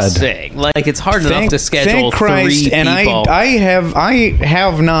exhausting. Like it's hard enough to schedule 3 people. And I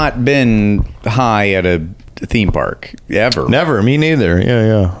have not been high at a theme park ever. Never. Me neither.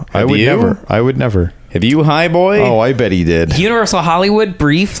 Yeah. I would never. Have you, high boy? Oh, I bet he did. Universal Hollywood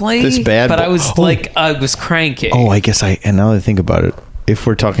briefly. This bad but boy- I was I was cranky. Oh, I guess and now that I think about it, if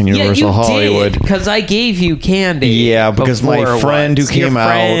we're talking Universal Hollywood. because I gave you candy. Yeah, because my before friend who once. Your came out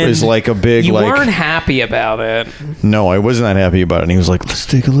friend, is like a big, You like- weren't happy about it. No, I was not happy about it. And he was like, let's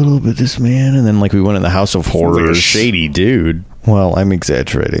take a little bit of this, man. And then like we went in the House of Sounds like a Horrors. shady dude. Well, I'm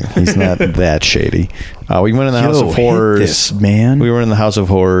exaggerating. He's not that shady. We went in the House Yo, of hit Horrors, this, man. We were in the House of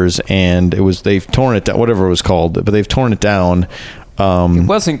Horrors, and they've torn it down, whatever it was called, but they've torn it down. It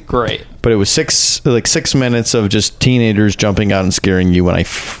wasn't great. But it was 6 minutes of just teenagers jumping out and scaring you, and I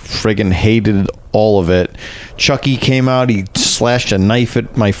friggin' hated all of it. Chucky came out, he slashed a knife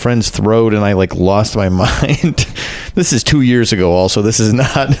at my friend's throat, and I like lost my mind. This is 2 years ago. Also, this is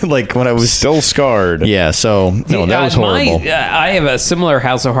not like when I was Still scarred. Yeah, so no, that was horrible. I have a similar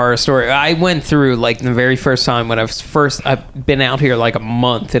House of Horror story. I went through like the very first time when I've been out here like a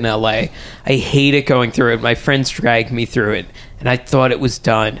month in LA. I hated going through it. My friends dragged me through it, and I thought it was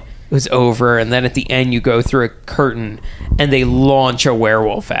done. It was over, and then at the end you go through a curtain and they launch a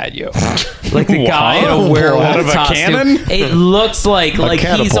werewolf at you, like the guy in a werewolf Out of a costume. cannon? It looks like he's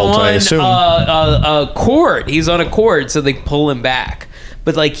catapult, I on assume. a cord. He's on a cord, so they pull him back.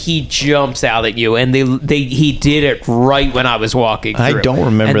 But like he jumps out at you, and he did it right when I was walking through. I don't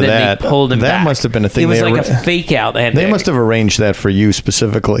remember and then that. They pulled him That back. must have been a thing It was they like a fake out ending. They must have arranged that for you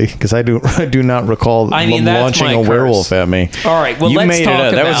specifically, because I do not recall I mean, them that's launching my a curse. werewolf at me. All right, well, You let's made it talk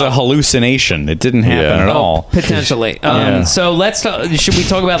up. That was a about- hallucination. It didn't happen at all. Potentially. Yeah. So let's talk, should we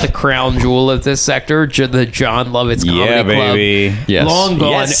talk about the crown jewel of this sector, the John Lovitz Comedy Yeah, Club? baby. Yes. Long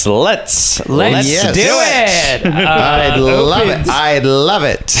gone. Yes, let's Yes. do it. I'd love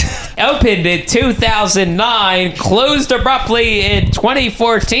it. Opened in 2009, closed abruptly in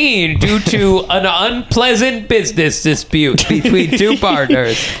 2014 due to an unpleasant business dispute between two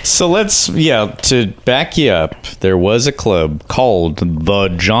partners. So to back you up, there was a club called the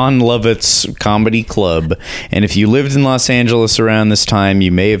John Lovitz Comedy Club. And if you lived in Los Angeles around this time,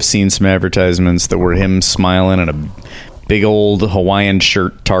 you may have seen some advertisements that were him smiling in a big old Hawaiian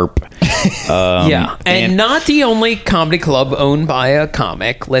shirt tarp. Yeah, and not the only comedy club owned by a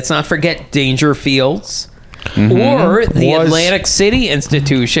comic. Let's not forget Dangerfields. Or the Atlantic City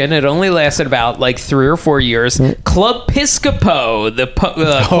institution. It only lasted about like 3 or 4 years. Club Piscopo, the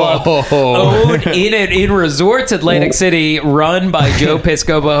club owned in Resorts Atlantic City, run by Joe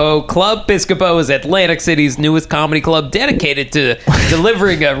Piscopo. Club Piscopo is Atlantic City's newest comedy club, dedicated to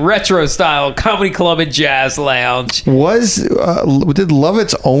delivering a retro-style comedy club and jazz lounge. Did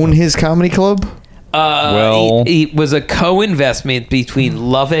Lovitz own his comedy club? It was a co-investment between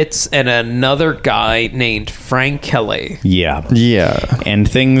Lovitz and another guy named Frank Kelly. Yeah. Yeah. And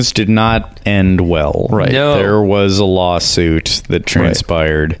things did not end well. Right. No. There was a lawsuit that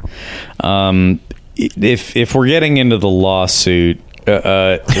transpired. If we're getting into the lawsuit,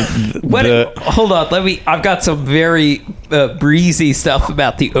 Hold on, I've got some very breezy stuff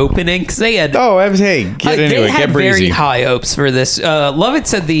about the opening, because they had hey, get into they it. had Get breezy. very high hopes for this. Lovitz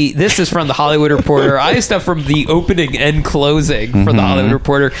said this is from the Hollywood Reporter. I have stuff from the opening and closing from the Hollywood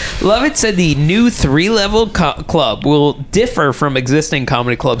Reporter. Lovitz said the new 3-level club will differ from existing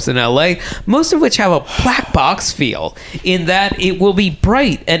comedy clubs in LA, most of which have a black box feel, in that it will be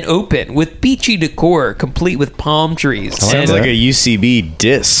bright and open with beachy decor, complete with palm trees. Sounds And like a UCB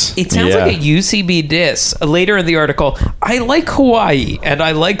diss. it sounds like a UCB diss. Later in the article, I like Hawaii and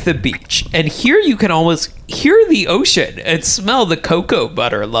I like the beach. And here you can almost hear the ocean and smell the cocoa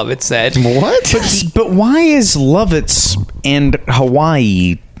butter, Lovitz said. What? But why is Lovitz and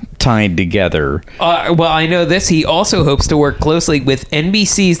Hawaii tied together? Well, I know this. He also hopes to work closely with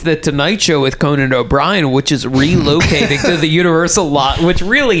NBC's The Tonight Show with Conan O'Brien, which is relocating to the Universal lot, which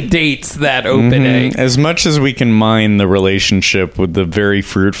really dates that opening. As much as we can mine the relationship with the very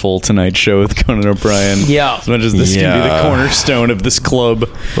fruitful Tonight Show with Conan O'Brien, Yeah. as much as this can be the cornerstone of this club.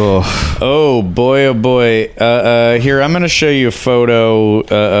 Oh. Oh boy, oh boy. Here, I'm going to show you a photo,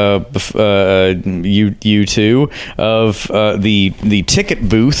 you two, of the ticket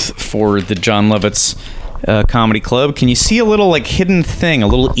booth for the John Lovitz Comedy Club. Can you see a little like hidden thing, a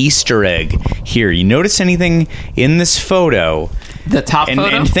little Easter egg here? You notice anything in this photo? The top photo?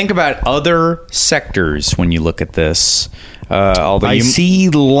 And think about other sectors when you look at this. Although I see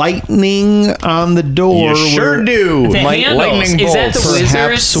lightning on the door. you sure do. The handles. Lightning Is that bolts. the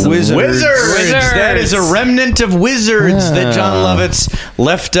Perhaps Wizards? Wizards. That is a remnant of Wizards that John Lovitz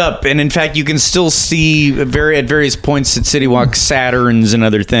left up. And in fact, you can still see at various points at City Walk Saturns and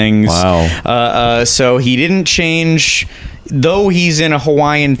other things. Wow. So he didn't change though he's in a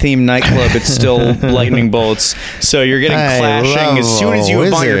Hawaiian-themed nightclub, it's still lightning bolts. So you're getting clashing as soon as you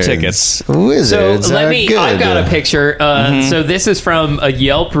buy your tickets. Wizards So are good. I've got a picture. So this is from a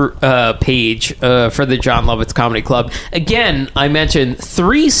Yelp page for the John Lovitz Comedy Club. Again, I mentioned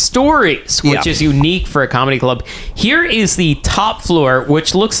 3 stories, which is unique for a comedy club. Here is the top floor,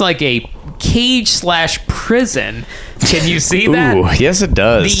 which looks like a cage/prison. Can you see that? Ooh, yes, it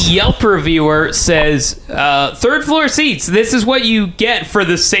does. The Yelp reviewer says, 3rd floor seats. This is what you get for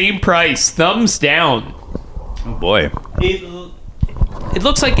the same price. Thumbs down. Oh, boy. It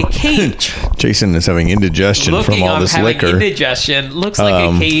looks like a cage. Jason is having indigestion from all this liquor. Indigestion. Looks like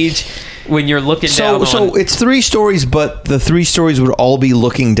a cage when you're looking down So it's 3 stories, but the 3 stories would all be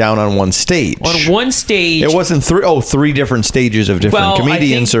looking down on one stage. on one stage. It wasn't 3 different stages of different Well, I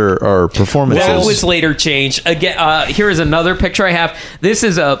comedians think or performances. That was later changed. Again, here is another picture I have. This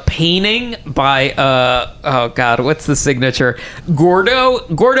is a painting by oh god, what's the signature? Gordo.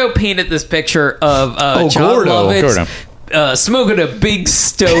 Gordo painted this picture of John Gordo. Lovitz. Smoking a big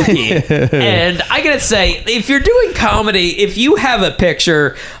stogie. And I gotta say, if you're doing comedy, if you have a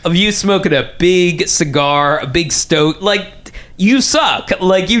picture of you smoking a big cigar, a big stogie, like, you suck.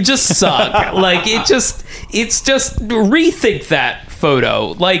 Like, you just suck. Like, it's just rethink that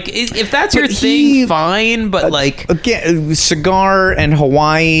photo. Like, if that's your thing, fine, but like, again, cigar and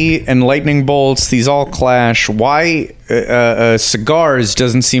Hawaii and lightning bolts, these all clash. Why cigars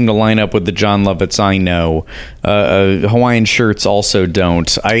doesn't seem to line up with the John Lovitz I know. Hawaiian shirts also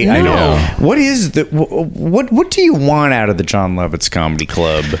don't. I don't. What is the what do you want out of the John Lovitz Comedy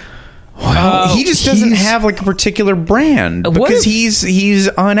Club? He just doesn't have like a particular brand because he's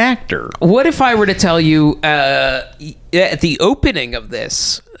an actor. What if I were to tell you at the opening of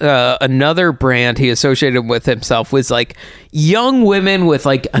this, another brand he associated with himself was like young women with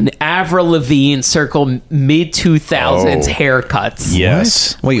like an Avril Lavigne circle mid-2000s haircuts.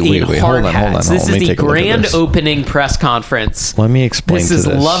 Yes. Wait, In hold hard on. hats. This Let me is the take a look at grand this. opening press conference. Let me explain This to is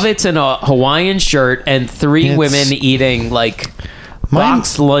this. Lovitz in a Hawaiian shirt and 3 women eating like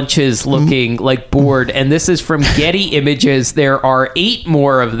boxed lunches looking like bored, and this is from Getty Images. There are 8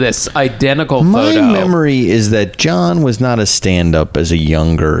 more of this identical photo. My memory is that John was not a stand-up as a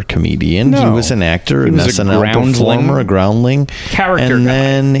younger comedian. He was an actor, an was a SNL groundling. performer, a groundling. Character and guy.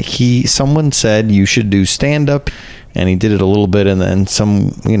 then someone said you should do stand-up, and he did it a little bit, and then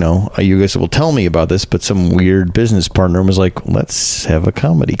you guys will tell me about this, but some weird business partner was like, let's have a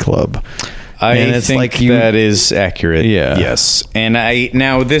comedy club. I think that is accurate. Yeah. Yes. And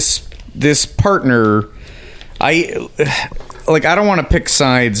this partner, I don't want to pick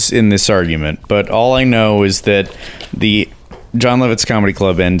sides in this argument, but all I know is that the John Lovitz Comedy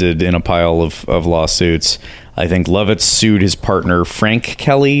Club ended in a pile of lawsuits. I think Lovitz sued his partner, Frank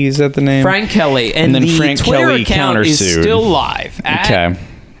Kelly. Is that the name? Frank Kelly. And then the Frank Twitter Kelly account is countersued. still live. Okay.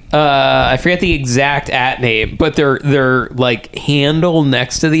 I forget the exact @ name, but their like handle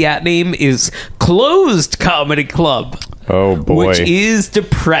next to the @ name is Closed Comedy Club. Oh boy. Which is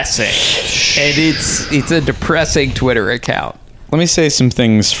depressing. And it's a depressing Twitter account. Let me say some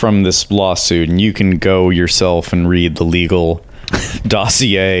things from this lawsuit, and you can go yourself and read the legal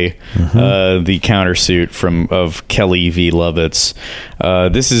dossier, the countersuit of Kelly v. Lovitz.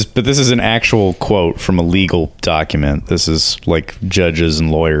 This is an actual quote from a legal document. This is like judges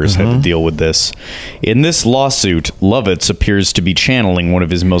and lawyers had to deal with this. In this lawsuit, Lovitz appears to be channeling one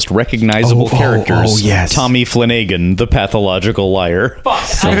of his most recognizable characters, yes. Tommy Flanagan, the pathological liar. I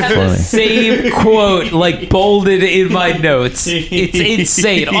have the same quote like bolded in my notes. It's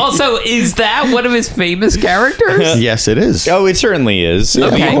insane. Also, is that one of his famous characters? Yes, it is. Oh, it certainly is.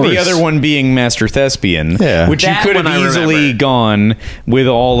 Okay. Of The course. other one being Master Thespian, Yeah. which That you could one I have easily remember. gone with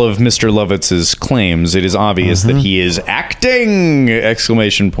all of Mr. Lovitz's claims. It is obvious that he is acting!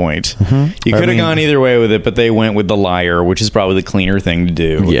 Exclamation point. You could have gone either way with it, but they went with the liar, which is probably the cleaner thing to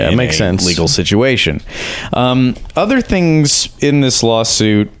do. Yeah, it in makes a sense. Legal situation. Other things in this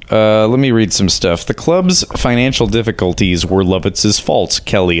lawsuit. Let me read some stuff. The club's financial difficulties were Lovitz's fault,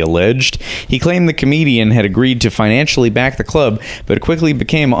 Kelly alleged. He claimed the comedian had agreed to financially back the club, but quickly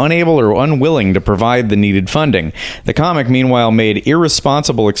became unable or unwilling to provide the needed funding. The comic, meanwhile, made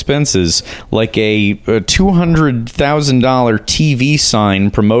irresponsible expenses like a $200,000 TV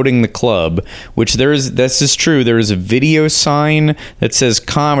sign promoting the club, which this is true. There is a video sign that says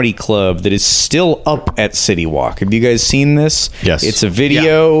Comedy Club that is still up at City Walk. Have you guys seen this? Yes. It's a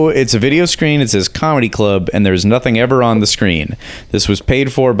video. It's a video screen. It says Comedy Club, and there's nothing ever on the screen. This was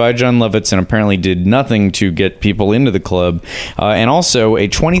paid for by John Lovitz and apparently did nothing to get people into the club. And also a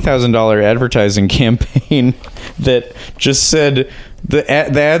 $20,000 advertising campaign that just said, The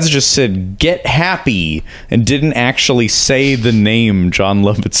ads just said "Get Happy" and didn't actually say the name John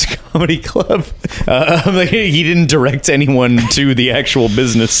Lovett's Comedy Club. He didn't direct anyone to the actual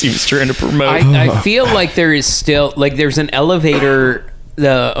business he was trying to promote. I feel like there is still like there's an elevator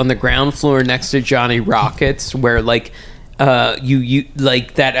on the ground floor next to Johnny Rockets where like you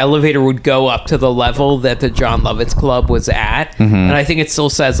like that elevator would go up to the level that the John Lovett's Club was at, and I think it still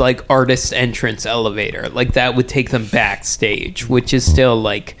says like artist entrance elevator, like that would take them backstage, which is still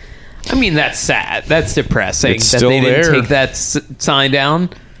like, I mean, that's sad, that's depressing It's that still they didn't there. take that sign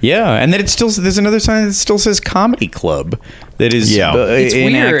down. Yeah, and then there's another sign that still says Comedy Club that is It's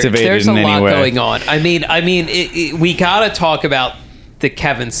weird. inactivated There's a in any lot way. going on. I mean, we gotta talk about the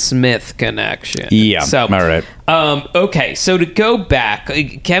Kevin Smith connection. Yeah, So, all right. Okay, so to go back,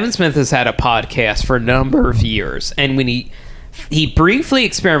 Kevin Smith has had a podcast for a number of years, and when he briefly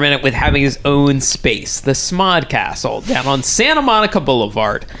experimented with having his own space, the Smod Castle, down on Santa Monica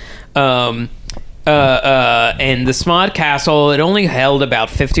Boulevard. And the Smod Castle, it only held about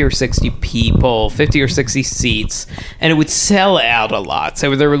 50 or 60 people, 50 or 60 seats, and it would sell out a lot.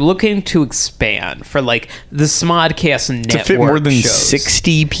 So they were looking to expand for like the Smodcast network To fit more than shows.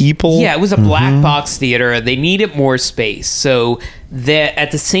 60 people? Yeah, it was a black box theater. They needed more space. So that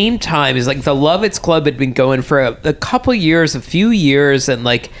at the same time, is like the Lovett's Club had been going for a couple years, a few years, and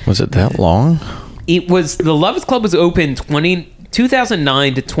like Was it that long? it was the Lovett's Club was open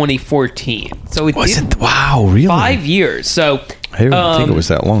 2009 to 2014. So it did Wow, really? 5 years. So I didn't think it was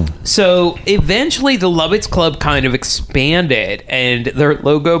that long. so eventually the Lovett's Club kind of expanded and their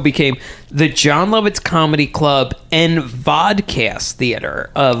logo became the John Lovett's Comedy Club and Vodcast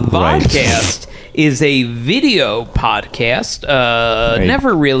Theater. Vodcast is a video podcast,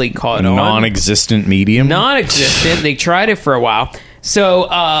 never really caught on. Non-existent medium? Non-existent. They tried it for a while. So,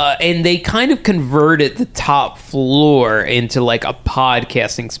 and they kind of converted the top floor into like a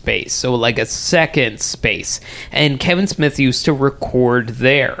podcasting space. So like a second space. And Kevin Smith used to record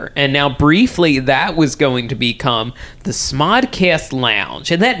there. And now briefly that was going to become the Smodcast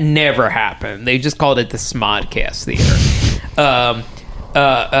Lounge. And that never happened. They just called it the Smodcast Theater.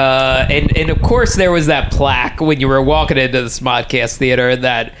 And of course there was that plaque when you were walking into the Smodcast Theater,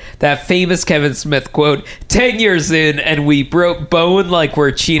 that famous Kevin Smith quote, 10 years in and we broke bone like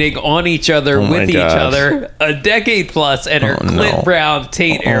we're cheating on each other with each gosh. other, a decade plus, and her Clint Brown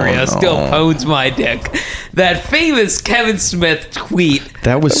Tate area still pones my dick. That famous Kevin Smith tweet.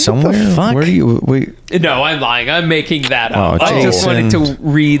 That was somewhere? fuck? Where do you... Wait. No, I'm lying. I'm making that up. Oh, I just Jason. wanted to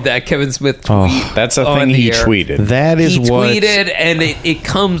read that Kevin Smith tweet. That's a on thing the he air. tweeted. That is He what... tweeted, and it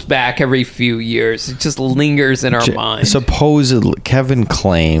comes back every few years. It just lingers in our mind. Supposedly, Kevin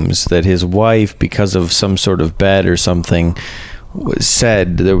claims that his wife, because of some sort of bet or something,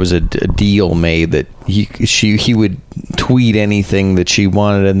 said there was a deal made that he would tweet anything that she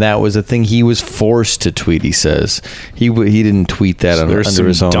wanted, and that was a thing he was forced to tweet. He says he didn't tweet that There's under some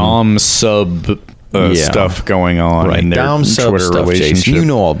his own Dom sub stuff going on in their Dom sub Twitter stuff, relationship. Jason. You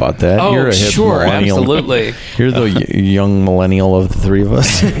know all about that. Oh, You're a hip sure, millennial. absolutely. You're the young millennial of the three of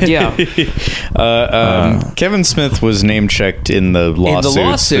us. Yeah. Kevin Smith was name checked in the lawsuits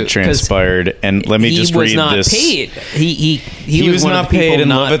lawsuit, that transpired, and let me just read He was not this. paid. He was one of not the people paid, and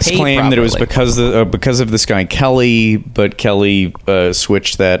not Lovett's paid claimed that it was properly. because of this guy Kelly, but Kelly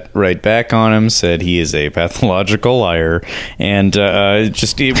switched that right back on him, said he is a pathological liar, and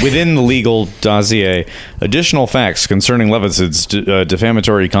just within the legal dossier, additional facts concerning Lovett's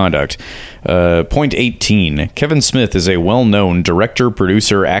defamatory conduct. Point 18: Kevin Smith is a well-known director,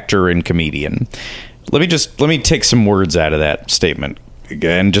 producer, actor, and comedian. Let me take some words out of that statement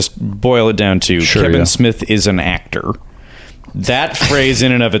and just boil it down to Kevin Smith is an actor. That phrase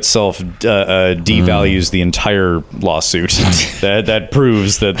in and of itself devalues the entire lawsuit. that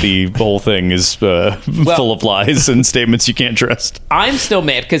proves that the whole thing is full of lies and statements you can't trust. I'm still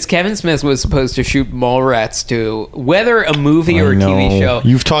mad because Kevin Smith was supposed to shoot Mallrats 2. Whether a movie or a TV show.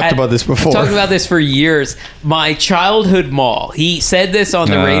 You've talked about this before. I've talked about this for years. My childhood mall. He said this on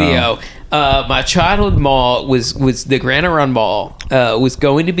the radio. My childhood mall was the Granite Run Mall was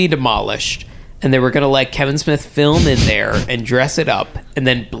going to be demolished. And they were going to let Kevin Smith film in there and dress it up and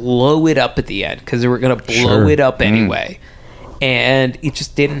then blow it up at the end because they were going to blow it up anyway. And it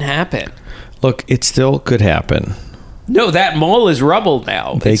just didn't happen. Look, it still could happen. No, that mall is rubble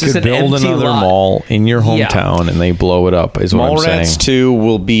now. They It's just could an build empty another lot. mall in your hometown and they blow it up, is what I'm saying. Mallrats 2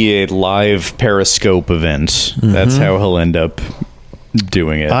 will be a live Periscope event. That's how he'll end up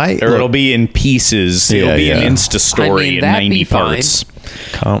doing it. Or it'll be in pieces. It'll be an Insta story in that'd 90 be fine. parts.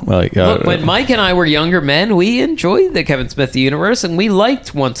 Look, when Mike and I were younger men, we enjoyed the Kevin Smith universe, and we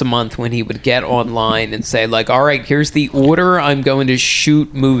liked once a month when he would get online and say, like, all right, here's the order I'm going to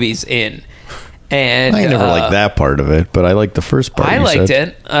shoot movies in. And I never liked that part of it, but I liked the first part. I liked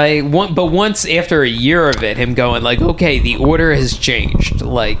it. But once after a year of it, him going like, okay, the order has changed.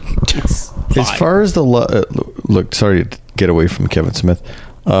 Like, it's fine. As far as the look, sorry to get away from Kevin Smith.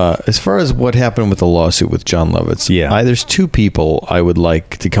 As far as what happened with the lawsuit with John Lovitz, there's two people I would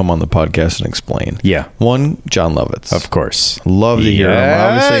like to come on the podcast and explain. Yeah. One, John Lovitz. Of course. Love to hear him.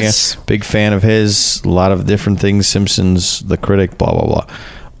 Obviously, a big fan of his. A lot of different things, Simpsons, The Critic, blah, blah,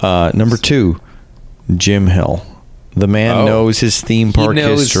 blah. Number two, Jim Hill. The man knows his theme park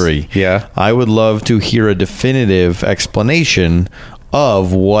history. Yeah. I would love to hear a definitive explanation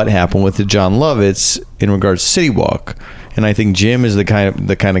of what happened with the John Lovitz in regards to City Walk. And I think Jim is the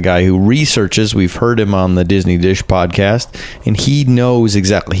kind of guy who researches. We've heard him on the Disney Dish podcast, and he knows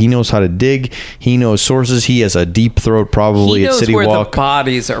exactly. He knows how to dig. He knows sources. He has a deep throat, probably at City Walk. He knows where the Walk.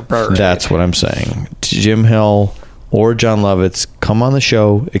 bodies are buried. That's what I'm saying. Jim Hill or John Lovitz, come on the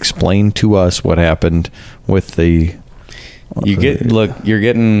show, explain to us what happened with the... You're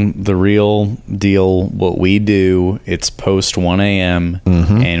getting the real deal. What we do, it's post 1 a.m.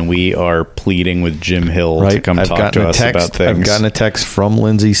 And we are pleading with Jim Hill to come talk to us about things. I've gotten a text from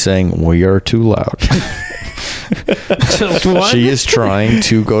Lindsay saying we are too loud. She is trying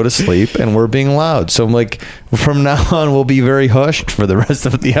to go to sleep and we're being loud. So I'm like, from now on, we'll be very hushed for the rest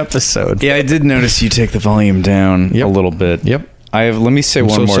of the episode. Yeah, I did notice you take the volume down a little bit. Yep. Let me say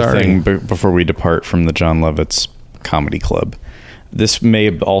one more thing before we depart from the John Lovitz Comedy Club. This may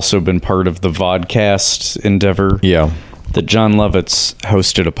have also been part of the vodcast endeavor. Yeah. That John Lovitz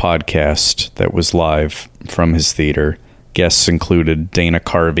hosted a podcast that was live from his theater. Guests included Dana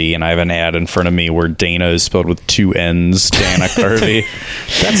Carvey, and I have an ad in front of me where Dana is spelled with two N's, Dana Carvey.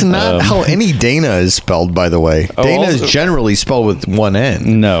 That's not how any Dana is spelled, by the way. Dana is generally spelled with one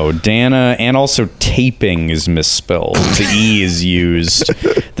N. No, Dana, and also taping is misspelled. The E is used.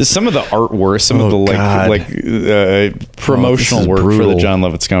 Some of the artwork, some of the promotional work for the John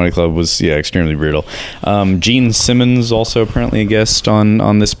Lovitz Comedy Club was extremely brutal. Gene Simmons also apparently a guest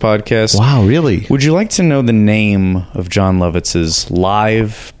on this podcast. Wow, really? Would you like to know the name of John Lovitz's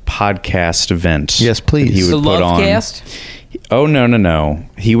live podcast event? Yes, please. He would the put Lovecast? Oh, no.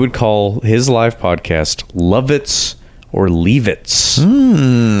 He would call his live podcast Lovitz or Leavitz.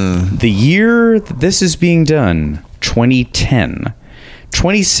 The year that this is being done, 2010.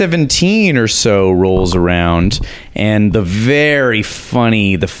 2017 or so rolls around, and the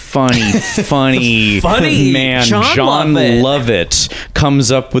funny man John Lovitz comes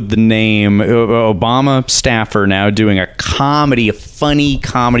up with the name. Obama staffer now doing a funny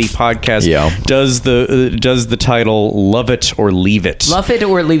comedy podcast. Does the title Love It or Leave It? Love It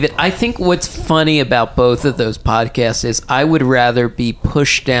or Leave It. I think what's funny about both of those podcasts is I would rather be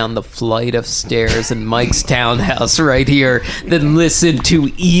pushed down the flight of stairs in Mike's townhouse right here than listen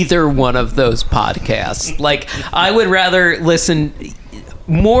to either one of those podcasts. Like, I would rather listen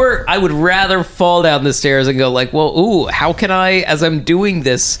more. I would rather fall down the stairs and go like, well, how can I, as I'm doing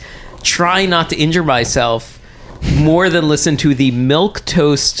this, try not to injure myself, more than listen to the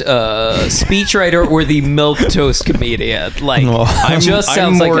milquetoast speechwriter or the milquetoast comedian. Like,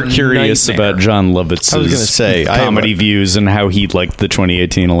 I'm more curious about John Lovitz's comedy views and how he liked the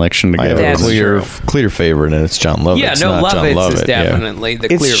 2018 election to go. I have a clear favorite, and it's John Lovitz. Yeah, no, Lovitz is definitely the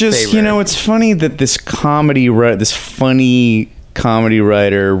clear favorite. It's just, it's funny that this funny comedy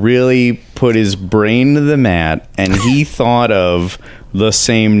writer really put his brain to the mat, and he thought of the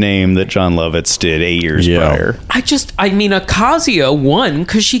same name that John Lovitz did 8 years prior. Ocasio won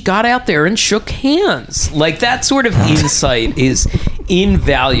because she got out there and shook hands. Like, that sort of insight is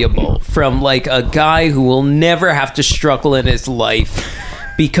invaluable from like a guy who will never have to struggle in his life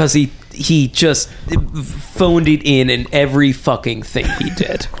because he just phoned it in every fucking thing he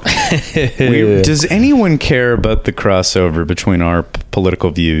did. Does anyone care about the crossover between our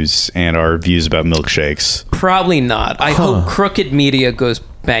political views and our views about milkshakes? Probably not. I hope Crooked Media goes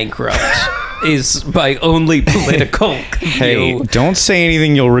bankrupt. Is my only political Hey, view. Don't say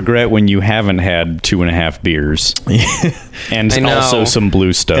anything you'll regret when you haven't had 2.5 beers. And also some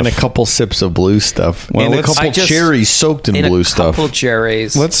blue stuff. And a couple sips of blue stuff. Well, and a couple cherries soaked in blue stuff. A couple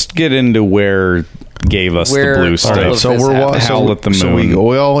cherries. Let's get into where gave us the blue stuff. Right, so we're Howl at the Moon. So we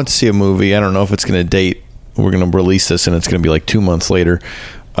all went to see a movie. I don't know if it's going to date. We're going to release this, and it's going to be like 2 months later.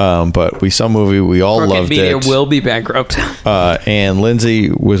 But we saw a movie. We all loved it. Media will be bankrupt. And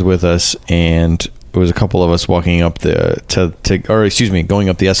Lindsay was with us, and it was a couple of us walking up going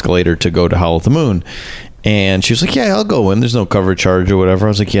up the escalator to go to Howl at the Moon. And she was like, yeah, I'll go in. There's no cover charge or whatever. I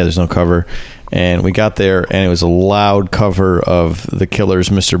was like, yeah, there's no cover. And we got there, and it was a loud cover of The Killer's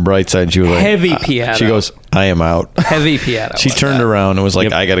Mr. Brightside. And she was like, Heavy piano. She goes, I am out. Heavy piano. She turned around and was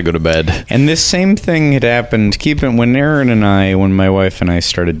like, I got to go to bed. And this same thing had happened. When my wife and I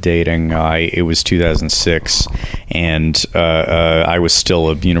started dating, it was 2006, and I was still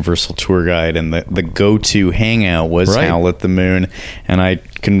a Universal tour guide, and the go-to hangout was Howl at the Moon, and I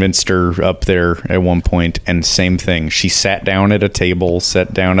convinced her up there at one point, and same thing. She sat down at a table,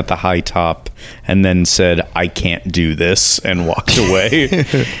 sat down at the high top, and then said, I can't do this, and walked away.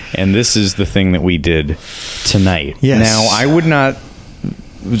 And this is the thing that we did tonight. Yes. Now, I would not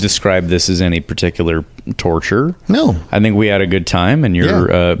describe this as any particular torture. No. I think we had a good time, and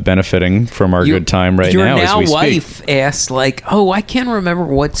you're benefiting from our good time right now as we Your now speak. wife asked, like, I can't remember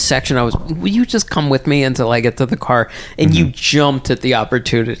what section I was. Will you just come with me until I get to the car? And you jumped at the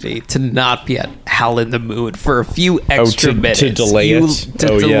opportunity to not be at Howl in the Moon for a few extra minutes. To delay it?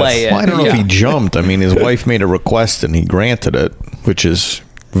 To delay it. Well, I don't know if Yeah. he jumped. I mean, his wife made a request, and he granted it, which is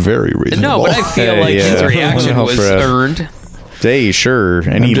very reasonable. No, but I feel like his reaction Well, was Fred. earned. Hey, sure.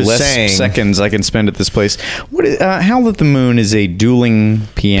 Any just less saying. seconds I can spend at this place. Howl at the Moon is a dueling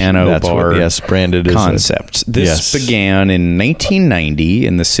piano That's bar what, branded as concept. This yes. began in 1990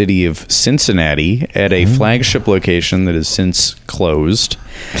 in the city of Cincinnati at a flagship location that has since closed.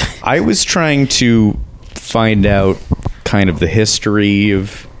 I was trying to find out kind of the history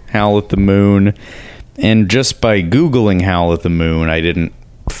of Howl at the Moon, and just by Googling Howl at the Moon, I didn't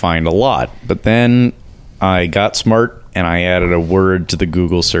find a lot. But then I got smart, and I added a word to the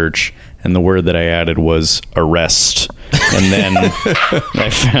Google search, and the word that I added was arrest. And then I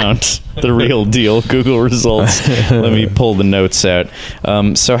found the real deal Google results. Let me pull the notes out.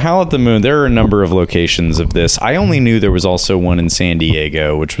 So Howl at the Moon, there are a number of locations of this. I only knew there was also one in San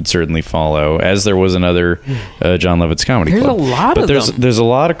Diego, which would certainly follow, as there was another John Lovitz Comedy There's Club. a lot but of them. There's a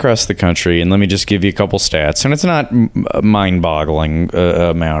lot across the country, and let me just give you a couple stats. And it's not a mind-boggling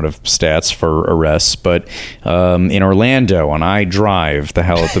amount of stats for arrests, but in Orlando, on I Drive, the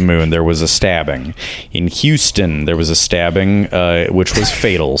Howl at the Moon, there was a stabbing. In Houston, there was a stabbing which was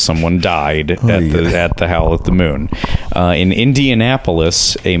fatal. Someone died at the Howl at the Moon. In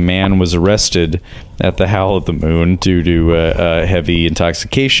Indianapolis, a man was arrested at the Howl at the Moon due to heavy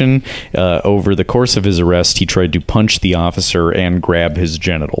intoxication. Over the course of his arrest, he tried to punch the officer and grab his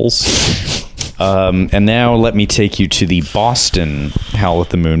genitals. And now let me take you to the Boston Howl at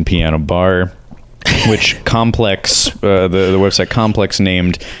the Moon piano bar, which Complex, the website Complex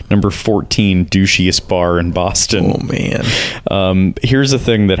named number 14 douchiest bar in Boston. Oh, man. Here's the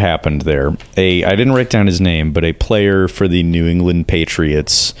thing that happened there. I didn't write down his name, but a player for the New England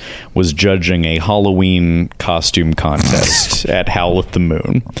Patriots was judging a Halloween costume contest at Howl at the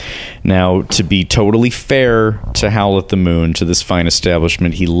Moon. Now, to be totally fair to Howl at the Moon, to this fine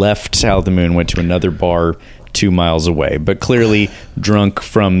establishment, he left Howl at the Moon, went to another bar 2 miles away, but clearly drunk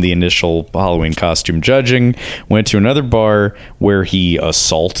from the initial Halloween costume judging, went to another bar where he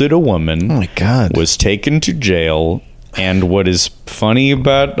assaulted a woman. Oh, my God. Was taken to jail. And what is funny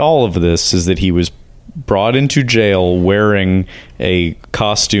about all of this is that he was brought into jail wearing a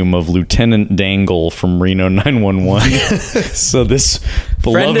costume of Lieutenant Dangle from Reno 911. So this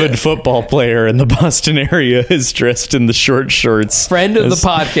beloved football player in the Boston area is dressed in the short shorts. Friend of the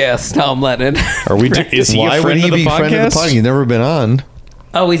podcast, Tom Lennon. Are we? Is he Why a would friend he of the be podcast? friend of the podcast? You've never been on.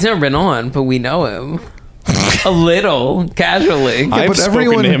 Oh, he's never been on, but we know him. A little, casually. I've but spoken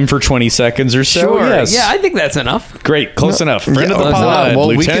everyone- to him for 20 seconds or so. Sure. Yes. Yeah, I think that's enough. Great. Close enough. Friend of the Yeah, pod. well,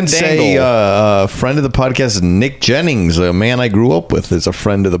 we Lieutenant can say Dangle. friend of the podcast, Nick Jennings, a man I grew up with, is a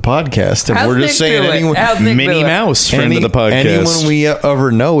friend of the podcast. And How's we're Nick just saying do it? anyone, How's Nick do Minnie it? Mouse, friend of the podcast. anyone we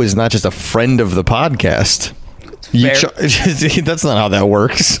ever know is not just a friend of the podcast. Fair. That's not how that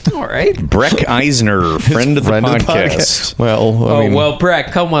works. All right. Breck Eisner, friend of the Friend podcast. Well, I mean, Well,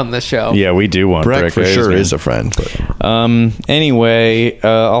 Breck, come on the show. Yeah, we do want Breck Breck for sure Eisner. is a friend. But Anyway, a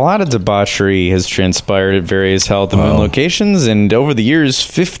lot of debauchery has transpired at various Howl at the Moon locations, and over the years,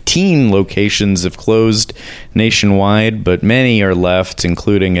 15 locations have closed nationwide, but many are left,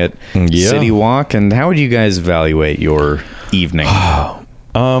 including at City Walk. And how would you guys evaluate your evening?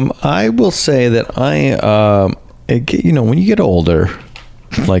 I will say that when you get older,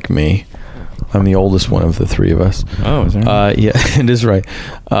 like me, I'm the oldest one of the three of us. Oh, is that Yeah, it is right.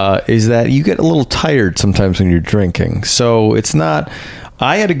 Is that you get a little tired sometimes when you're drinking. So it's not.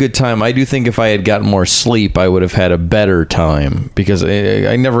 I had a good time. I do think if I had gotten more sleep, I would have had a better time because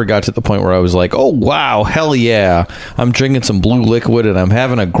I never got to the point where I was like, oh, wow, hell yeah. I'm drinking some blue liquid and I'm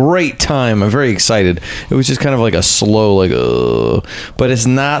having a great time. I'm very excited. It was just kind of like a slow, like, but it's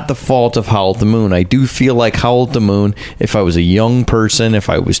not the fault of Howl at the Moon. I do feel like Howl at the Moon, if I was a young person, if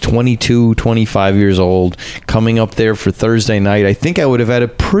I was 22, 25 years old, coming up there for Thursday night, I think I would have had a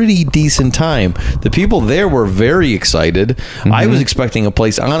pretty decent time. The people there were very excited. I was expecting a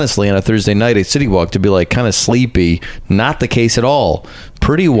place, honestly, on a Thursday night at City Walk to be like kind of sleepy. Not the case at all.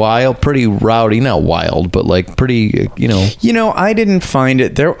 Pretty wild, pretty rowdy. Not wild, but like pretty, I didn't find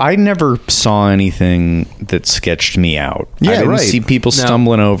it there. I never saw anything that sketched me out. Yeah, I didn't right. see people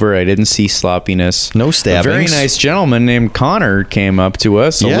stumbling over. I didn't see sloppiness. No stabbings. A very nice gentleman named Connor came up to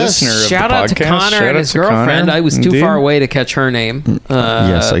us, a Yes. listener of Shout the out to podcast. Connor Shout and out his to girlfriend. Connor. I was too Indeed. far away to catch her name.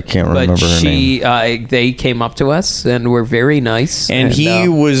 Yes, I can't remember her name. They came up to us and were very nice. And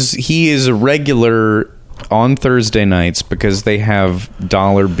he is a regular on Thursday nights because they have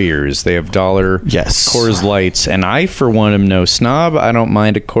dollar beers. They have dollar Yes. Coors Lights. And I, for one, am no snob. I don't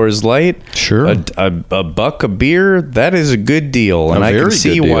mind a Coors Light. Sure. A buck a beer, that is a good deal. And I very can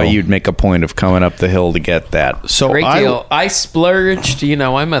see good why deal. you'd make a point of coming up the hill to get that. So Great deal. I splurged.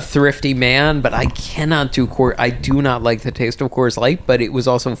 I'm a thrifty man, but I cannot do Coors. I do not like the taste of Coors Light, but it was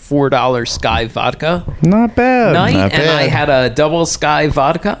also $4 Sky vodka Not bad. night, not and I bad. had a double Sky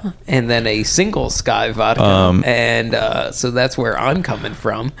vodka and then a single Sky vodka, and so that's where I'm coming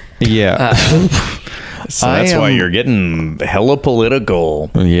from. Yeah. So that's I why am- you're getting hella political.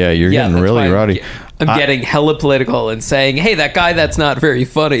 Yeah, you're getting that's really why rowdy. I'm getting hella political and saying, "Hey, that guy that's not very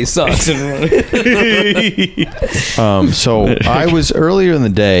funny sucks." So I was earlier in the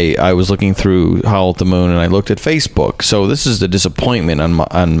day. I was looking through Howl at the Moon, and I looked at Facebook. So this is the disappointment on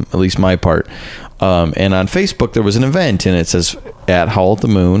at least my part. And on Facebook there was an event, and it says at Howl at the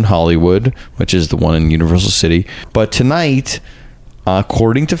Moon, Hollywood, which is the one in Universal City. But tonight,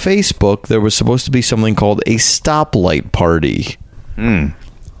 according to Facebook, there was supposed to be something called a stoplight party.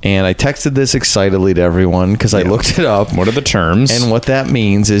 And I texted this excitedly to everyone because I looked it up. What are the terms? And what that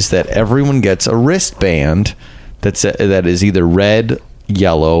means is that everyone gets a wristband that is either red,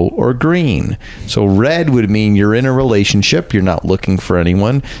 yellow, or green. So red would mean you're in a relationship, you're not looking for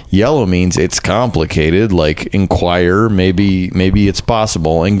anyone. Yellow means it's complicated, like inquire, maybe it's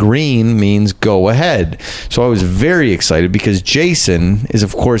possible. And green means go ahead. So I was very excited because Jason is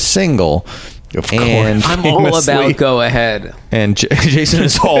of course single. Of course. And I'm all Famously. about go ahead. and Jason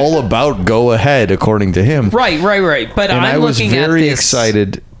is all about go ahead according to him. Right. But And I'm I was looking at very this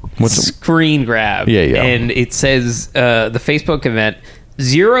excited. What's screen grab. Yeah. And it says the Facebook event.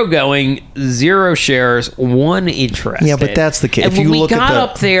 0 going, 0 shares, 1 interested. Yeah, but that's the case. And If when you we look at got the-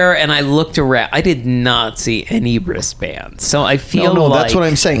 up there and I looked around, I did not see any wristbands. So I feel No, like that's what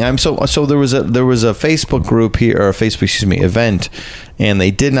I'm saying. So there was a Facebook group here, or a Facebook, event, and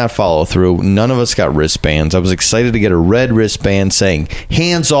they did not follow through. None of us got wristbands. I was excited to get a red wristband saying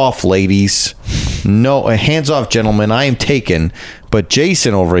 "Hands off, ladies." No, hands off, gentlemen. I am taken. But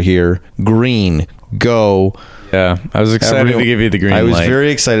Jason over here, green, go. Yeah, I was excited to give you the green light. I was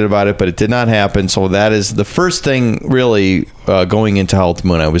very excited about it, but it did not happen. So that is the first thing, really, going into Howl at the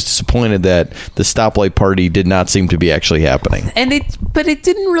Moon. I was disappointed that the stoplight party did not seem to be actually happening. but it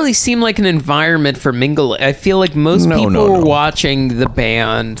didn't really seem like an environment for mingling. I feel like most people were watching the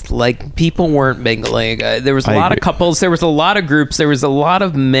band, like people weren't mingling. There was a lot of couples, there was a lot of groups, there was a lot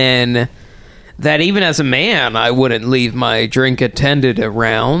of men that even as a man, I wouldn't leave my drink attended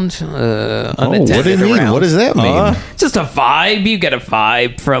around. What do you mean? around. What does that mean? Just a vibe. You get a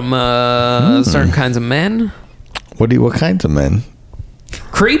vibe from certain kinds of men. What kinds of men?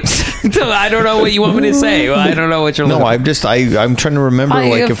 Creeps? I don't know what you want me to say. I don't know what you're looking No, I'm trying to remember. I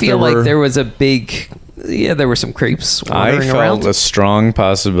if feel there were, like there was a big... Yeah, there were some creeps I wandering felt around. a strong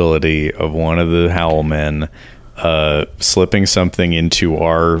possibility of one of the Howl men slipping something into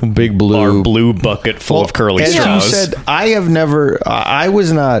our Big blue- our blue bucket full of curly as straws. you said, I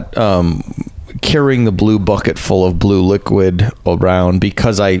was not carrying the blue bucket full of blue liquid around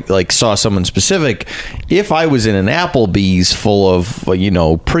because I saw someone specific. If I was in an Applebee's full of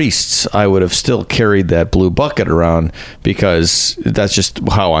priests, I would have still carried that blue bucket around because that's just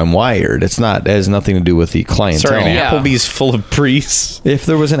how I'm wired. It has nothing to do with the clientele. Sorry, an Yeah. Applebee's full of priests. If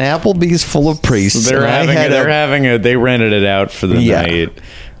there was an Applebee's full of priests, They rented it out for the Yeah. night.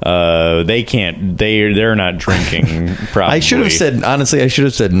 They can't. They're not drinking. Probably. I should have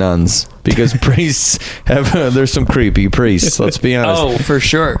said nuns because priests there's some creepy priests. Let's be honest. Oh, for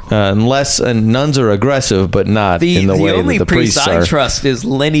sure. Unless nuns are aggressive, but not in the way only that the priests priest I are. trust is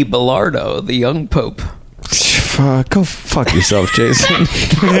Lenny Belardo, the young pope. Go fuck yourself, Jason.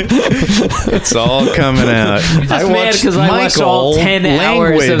 It's all coming out. Just mad because I watched all 10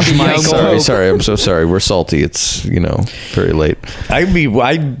 hours of the Young Sorry. I'm so sorry. We're salty. It's, very late.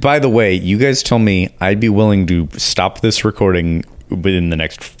 By the way, you guys told me I'd be willing to stop this recording within the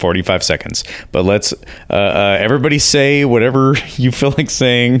next 45 seconds. But let's everybody say whatever you feel like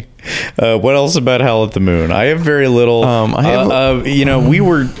saying. What else about Howl at the Moon? I have very little. We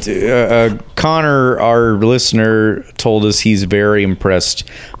were Connor, our listener, told us he's very impressed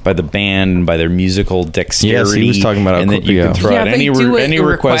by the band and by their musical dexterity. Yes, he was talking about and that you can throw out any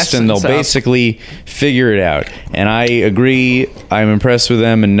request and they'll stuff. basically figure it out. And I agree. I'm impressed with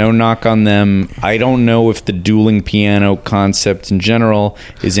them, and no knock on them. I don't know if the dueling piano concept in general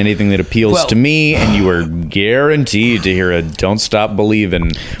is anything that appeals to me, and you are guaranteed to hear a "Don't Stop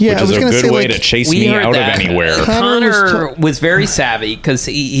Believin'," which is a good way to chase me out of anywhere. Connor was very savvy because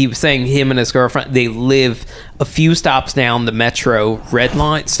he was saying him and his girlfriend, they live a few stops down the Metro Red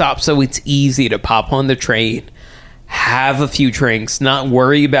Line stop, so it's easy to pop on the train, have a few drinks, not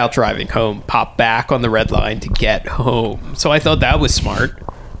worry about driving home, pop back on the Red Line to get home. So I thought that was smart.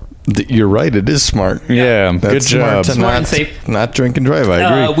 You're right. It is smart. Yeah, good job. Smart and safe. Not drink and drive.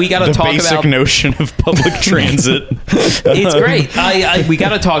 I agree. We got to The talk basic about notion of public transit. It's great. We got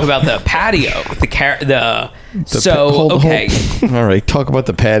to talk about the patio. Hold- okay. All right. Talk about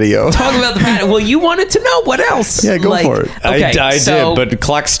the patio. Talk about the patio. Well, you wanted to know what else. Yeah, go for it. Okay, I so did, but the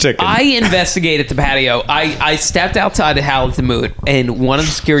clock's ticking. I investigated the patio. I stepped outside of Howl at the Moon, and one of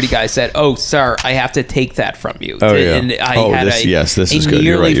the security guys said, "Oh, sir, I have to take that from you." Oh, yeah. And I had this is a good.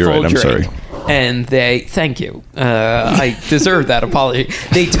 You're right. nearly full I'm drink. sorry. And thank you. I deserve that apology.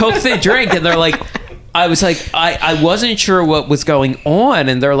 They took the drink, and they're like, I was like, I wasn't sure what was going on,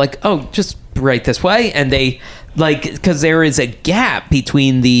 and they're like, oh, just right this way, and they. Because there is a gap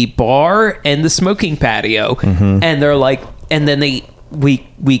between the bar and the smoking patio, and they're like, and then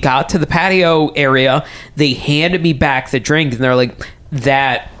we got to the patio area. They handed me back the drink, and they're like,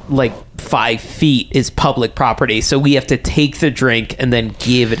 that 5 feet is public property, so we have to take the drink and then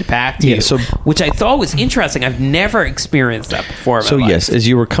give it back to you. Which I thought was interesting. I've never experienced that before. In my life. Yes, as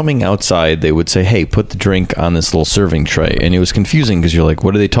you were coming outside, they would say, "Hey, put the drink on this little serving tray," and it was confusing because you're like,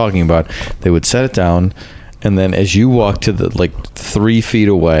 "What are they talking about?" They would set it down. And then as you walk to the 3 feet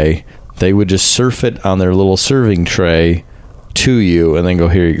away, they would just surf it on their little serving tray to you and then go,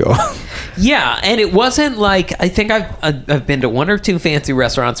 "Here you go." Yeah, and it wasn't like, I think I've been to one or two fancy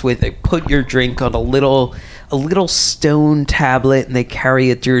restaurants where they put your drink on a little stone tablet and they carry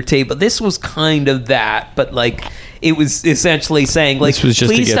it to your table. This was kind of that, but it was essentially saying This was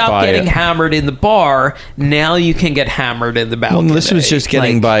just to please get stop by getting it. hammered in the bar. Now you can get hammered in the balcony. Well, this was just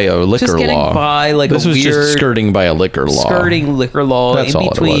getting by a liquor just getting law. by This a was weird just skirting by a liquor law. skirting liquor law That's in all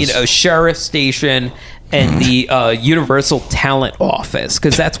it between was. a sheriff station and the Universal Talent Office,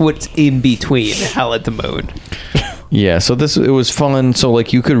 because that's what's in between Howl at the Moon. Yeah, so it was fun. So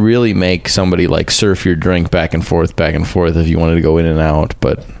you could really make somebody surf your drink back and forth if you wanted to go in and out,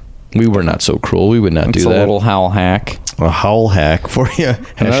 but we were not so cruel. We would not It's do a that. little howl hack. A howl hack for you.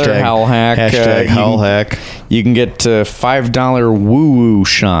 Another howl hack. Hashtag howl hack. You can get $5 woo-woo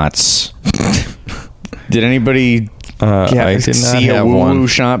shots. Did anybody I did not see a have woo-woo one.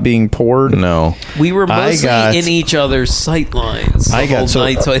 shot being poured? No. We were I mostly got- in each other's sight lines the whole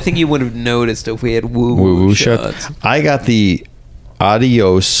night, so I think you would have noticed if we had woo-woo shots. I got the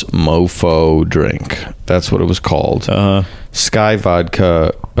Adios Mofo drink. That's what it was called. Sky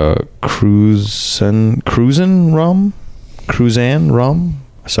Vodka Cruzan rum.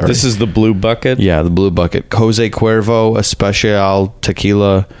 Sorry. This is the blue bucket. Yeah, the blue bucket. Jose Cuervo Especial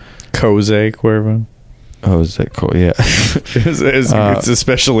Tequila. Jose Cuervo. Jose Cuervo, yeah. It's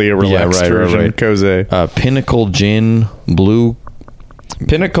especially a relaxed version. Right. Jose. Pinnacle Gin Blue.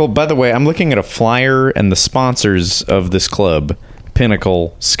 Pinnacle, by the way, I'm looking at a flyer and the sponsors of this club.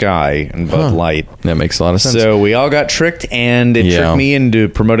 Pinnacle, Sky, and Bud Light. That makes a lot of sense. So we all got tricked, and it tricked me into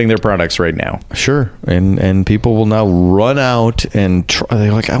promoting their products right now. Sure, and people will now run out and try.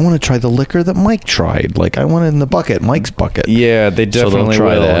 They're like, I want to try the liquor that Mike tried. I want it in the bucket, Mike's bucket. Yeah, they So they'll definitely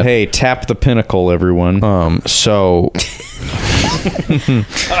try will. that. Hey, tap the Pinnacle, everyone. So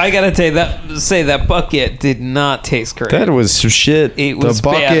I gotta say that bucket did not taste great. That was shit. It was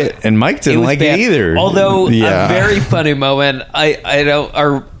bucket- bad. And Mike didn't was like bad. it either. Although Yeah. a very funny moment,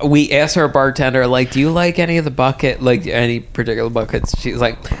 we asked our bartender, do you like any of the bucket, any particular buckets? She's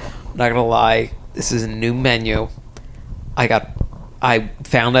like, I'm not gonna lie, this is a new menu. I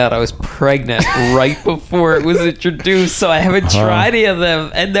found out I was pregnant right before it was introduced, so I haven't tried any of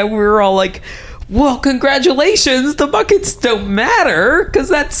them. And then we were all like, well, congratulations, the buckets don't matter because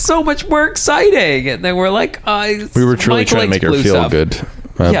that's so much more exciting. And then we're like, We were truly trying to make her feel good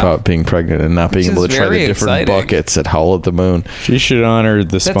about being pregnant and not being able to try the different buckets at Howl at the Moon. She should honor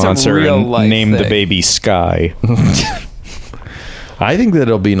the sponsor and name the baby Sky. I think that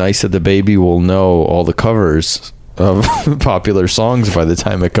it'll be nice that the baby will know all the covers of popular songs by the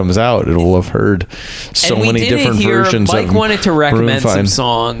time it comes out. It'll have heard so many different versions. Mike wanted to recommend some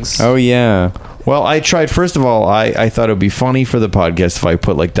songs. Oh yeah. Well, I tried. First of all, I thought it would be funny for the podcast if I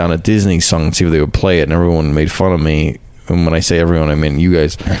put like down a Disney song and see if they would play it, and everyone made fun of me. And when I say everyone, I mean you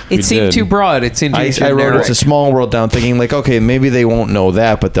guys. It seemed too broad. It seemed too I wrote It's a Small World down thinking like, okay, maybe they won't know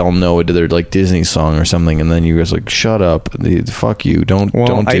that, but they'll know it to their like Disney song or something. And then you guys like, shut up. Fuck you. Don't do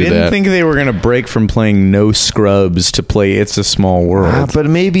that. I didn't think they were going to break from playing No Scrubs to play It's a Small World. But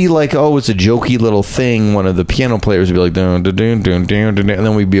maybe like, oh, it's a jokey little thing. One of the piano players would be like, dun, dun, dun, dun, dun, dun, and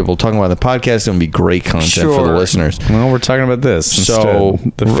then we'd be able to talk about the podcast. And it would be great content for the listeners. Well, we're talking about this. So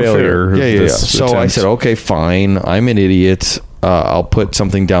the failure. Yeah. So attempt. I said, okay, fine. I'm an idiot. I'll put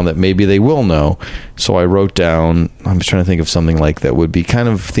something down that maybe they will know. So I wrote down, I'm just trying to think of something like that would be kind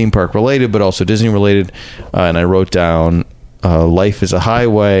of theme park related, but also Disney related. And I wrote down Life is a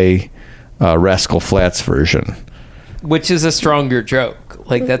Highway, Rascal Flatts version. Which is a stronger joke.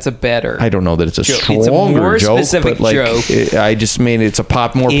 Like, that's a better... I don't know that it's a joke. stronger it's a more joke, specific but like, joke. I just mean it's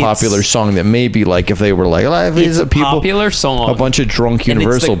a more popular song that maybe like if they were like, it's a popular song. A bunch of drunk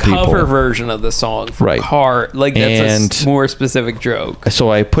Universal people. It's the cover cover version of the song from right. Car. Like, that's a more specific joke.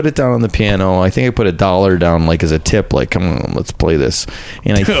 So I put it down on the piano. I think I put $1 down like as a tip, like, come on, let's play this.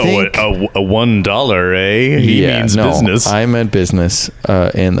 And I think... a $1, eh? He means business. I meant business.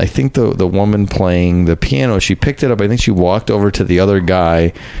 And I think the woman playing the piano, she picked it up. I think she walked over to the other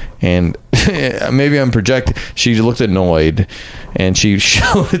guy, and maybe I'm projecting. She looked annoyed, and she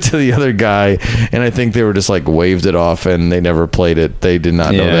showed it to the other guy, and I think they were just like waved it off, and they never played it. They did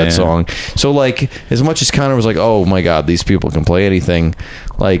not know that song. So like, as much as Connor was like, oh my god, these people can play anything,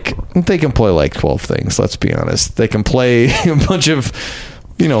 like they can play like 12 things. Let's be honest. They can play a bunch of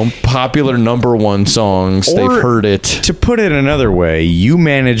popular #1 songs. They've heard it. To put it another way, you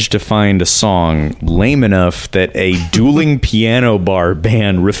managed to find a song lame enough that a dueling piano bar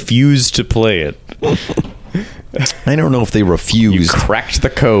band refused to play it. I don't know if they refused. You cracked the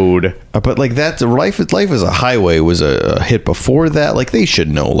code. But like that, Life is a Highway was a hit before that. Like they should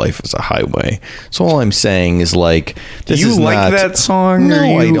know Life is a Highway. So all I'm saying is like, this is like that song?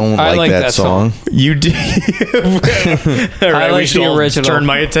 No, I don't like that song. You did. I like the original. Turn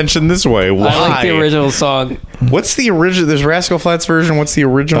my attention this way. Why? I like the original song. What's the original? There's Rascal Flatts version. What's the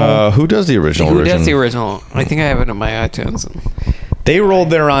original? Who does the original? Who does the original? I think I have it in my iTunes. They rolled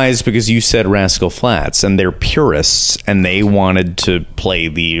their eyes because you said Rascal Flatts, and they're purists, and they wanted to play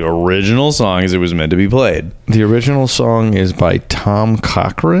the original song as it was meant to be played. The original song is by Tom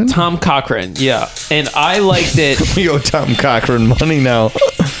Cochrane? Tom Cochrane, yeah. And I liked it. We owe Tom Cochrane money now.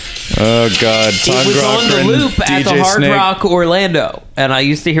 Oh, God. Tom it was Cochrane, on the loop at DJ the Hard Snake. Rock Orlando, and I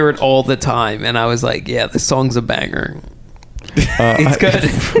used to hear it all the time, and I was like, yeah, this song's a banger. It's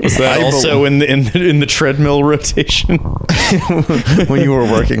good. Was that also in the treadmill rotation when you were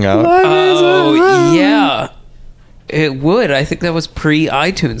working out? Oh yeah, it would. I think that was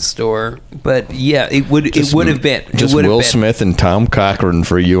pre-iTunes Store, but yeah, it would have been. Just Will Smith and Tom Cochrane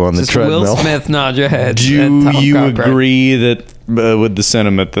for you on the treadmill. Will Smith, nod your head. Do you agree that with the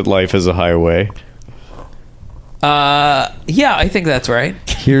sentiment that life is a highway? Yeah, I think that's right.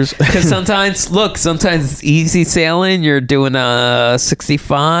 Because sometimes it's easy sailing. You're doing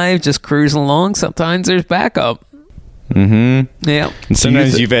 65, just cruising along. Sometimes there's backup. Mm-hmm. Yeah. And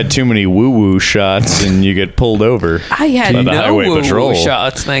sometimes you've had too many woo-woo shots and you get pulled over. I had no woo-woo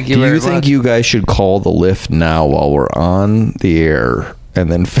shots. Thank you very much. Do you think you guys should call the lift now while we're on the air? And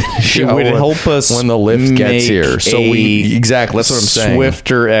then finish it would help us when the lift gets here. So exactly that's what I'm saying.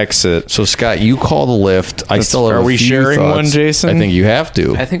 Swifter exit. So Scott, you call the lift. I still have. Are we sharing thoughts. one, Jason? I think you have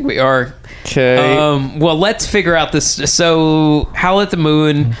to. I think we are. Okay. Well, let's figure out this. So, Howl at the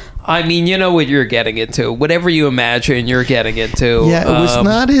Moon. I mean, you know what you're getting into. Whatever you imagine, you're getting into. Yeah, it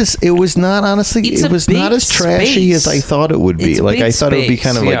was not honestly. It was not as trashy as I thought it would be. Like I thought it would be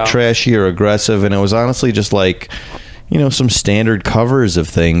kind of like trashy or aggressive, and it was honestly just like, some standard covers of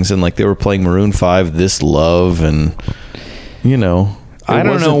things, and like they were playing Maroon 5, This Love, and I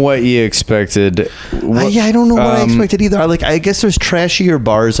don't know what you expected. I don't know what I expected either. I guess there's trashier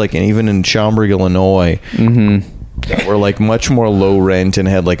bars, like even in Schaumburg, Illinois, that were like much more low rent and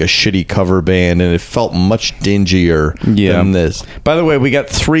had like a shitty cover band, and it felt much dingier than this. By the way, we got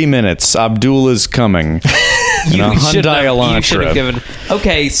 3 minutes. Abdul is coming. And a should Hyundai you should have Elantra. given.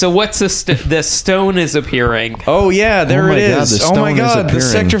 Okay, so what's the stone is appearing? Oh yeah, there Oh my it God, is. the Oh my stone is God, the appearing.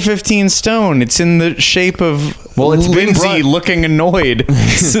 Sector 15 stone. It's in the shape of Well, it's been Lindsay brought- looking annoyed.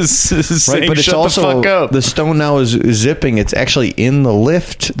 Saying, but it's shut also the fuck up. the stone now is zipping. It's actually in the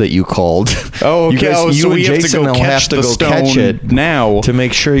lift that you called. Oh, okay. You guys- Oh, you so and we have to Jason go will catch have to the go stone catch it now to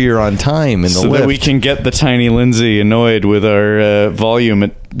make sure you're on time in the so lift. that we can get the tiny Lindsay annoyed with our volume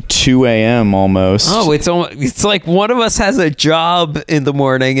at 2 a.m. almost. Oh, it's like one of us has a job in the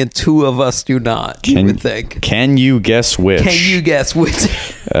morning and two of us do not. You would think. Can you guess which? Can you guess which?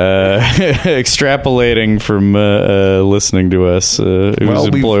 Extrapolating from listening to us, it was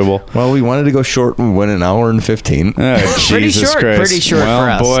employable. Well, we wanted to go short and went an hour and 15. Oh, Pretty Jesus short, Christ. pretty short well, for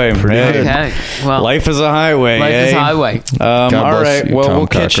us. boy, hey, Okay, well, life is a highway. life is eh? highway. All bless right. you, Well, Tom we'll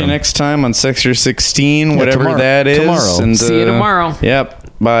catch you Cochran. next time on Sector 16, whatever tomorrow. that is. Tomorrow. And, See you tomorrow. Yep.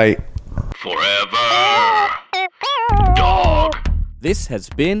 Bye. Forever. Dog. This has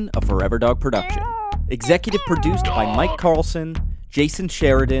been a Forever Dog production. Executive produced by Mike Carlson, Jason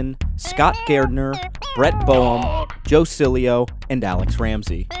Sheridan, Scott Gardner, Brett Boehm, Joe Cilio, and Alex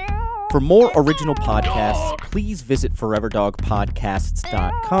Ramsey. For more original podcasts, please visit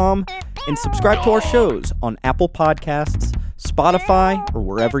foreverdogpodcasts.com and subscribe to our shows on Apple Podcasts, Spotify, or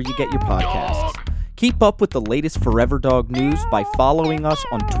wherever you get your podcasts. Keep up with the latest Forever Dog news by following us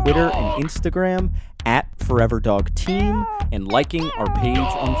on Twitter and Instagram @ForeverDogTeam and liking our page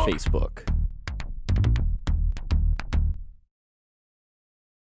on Facebook.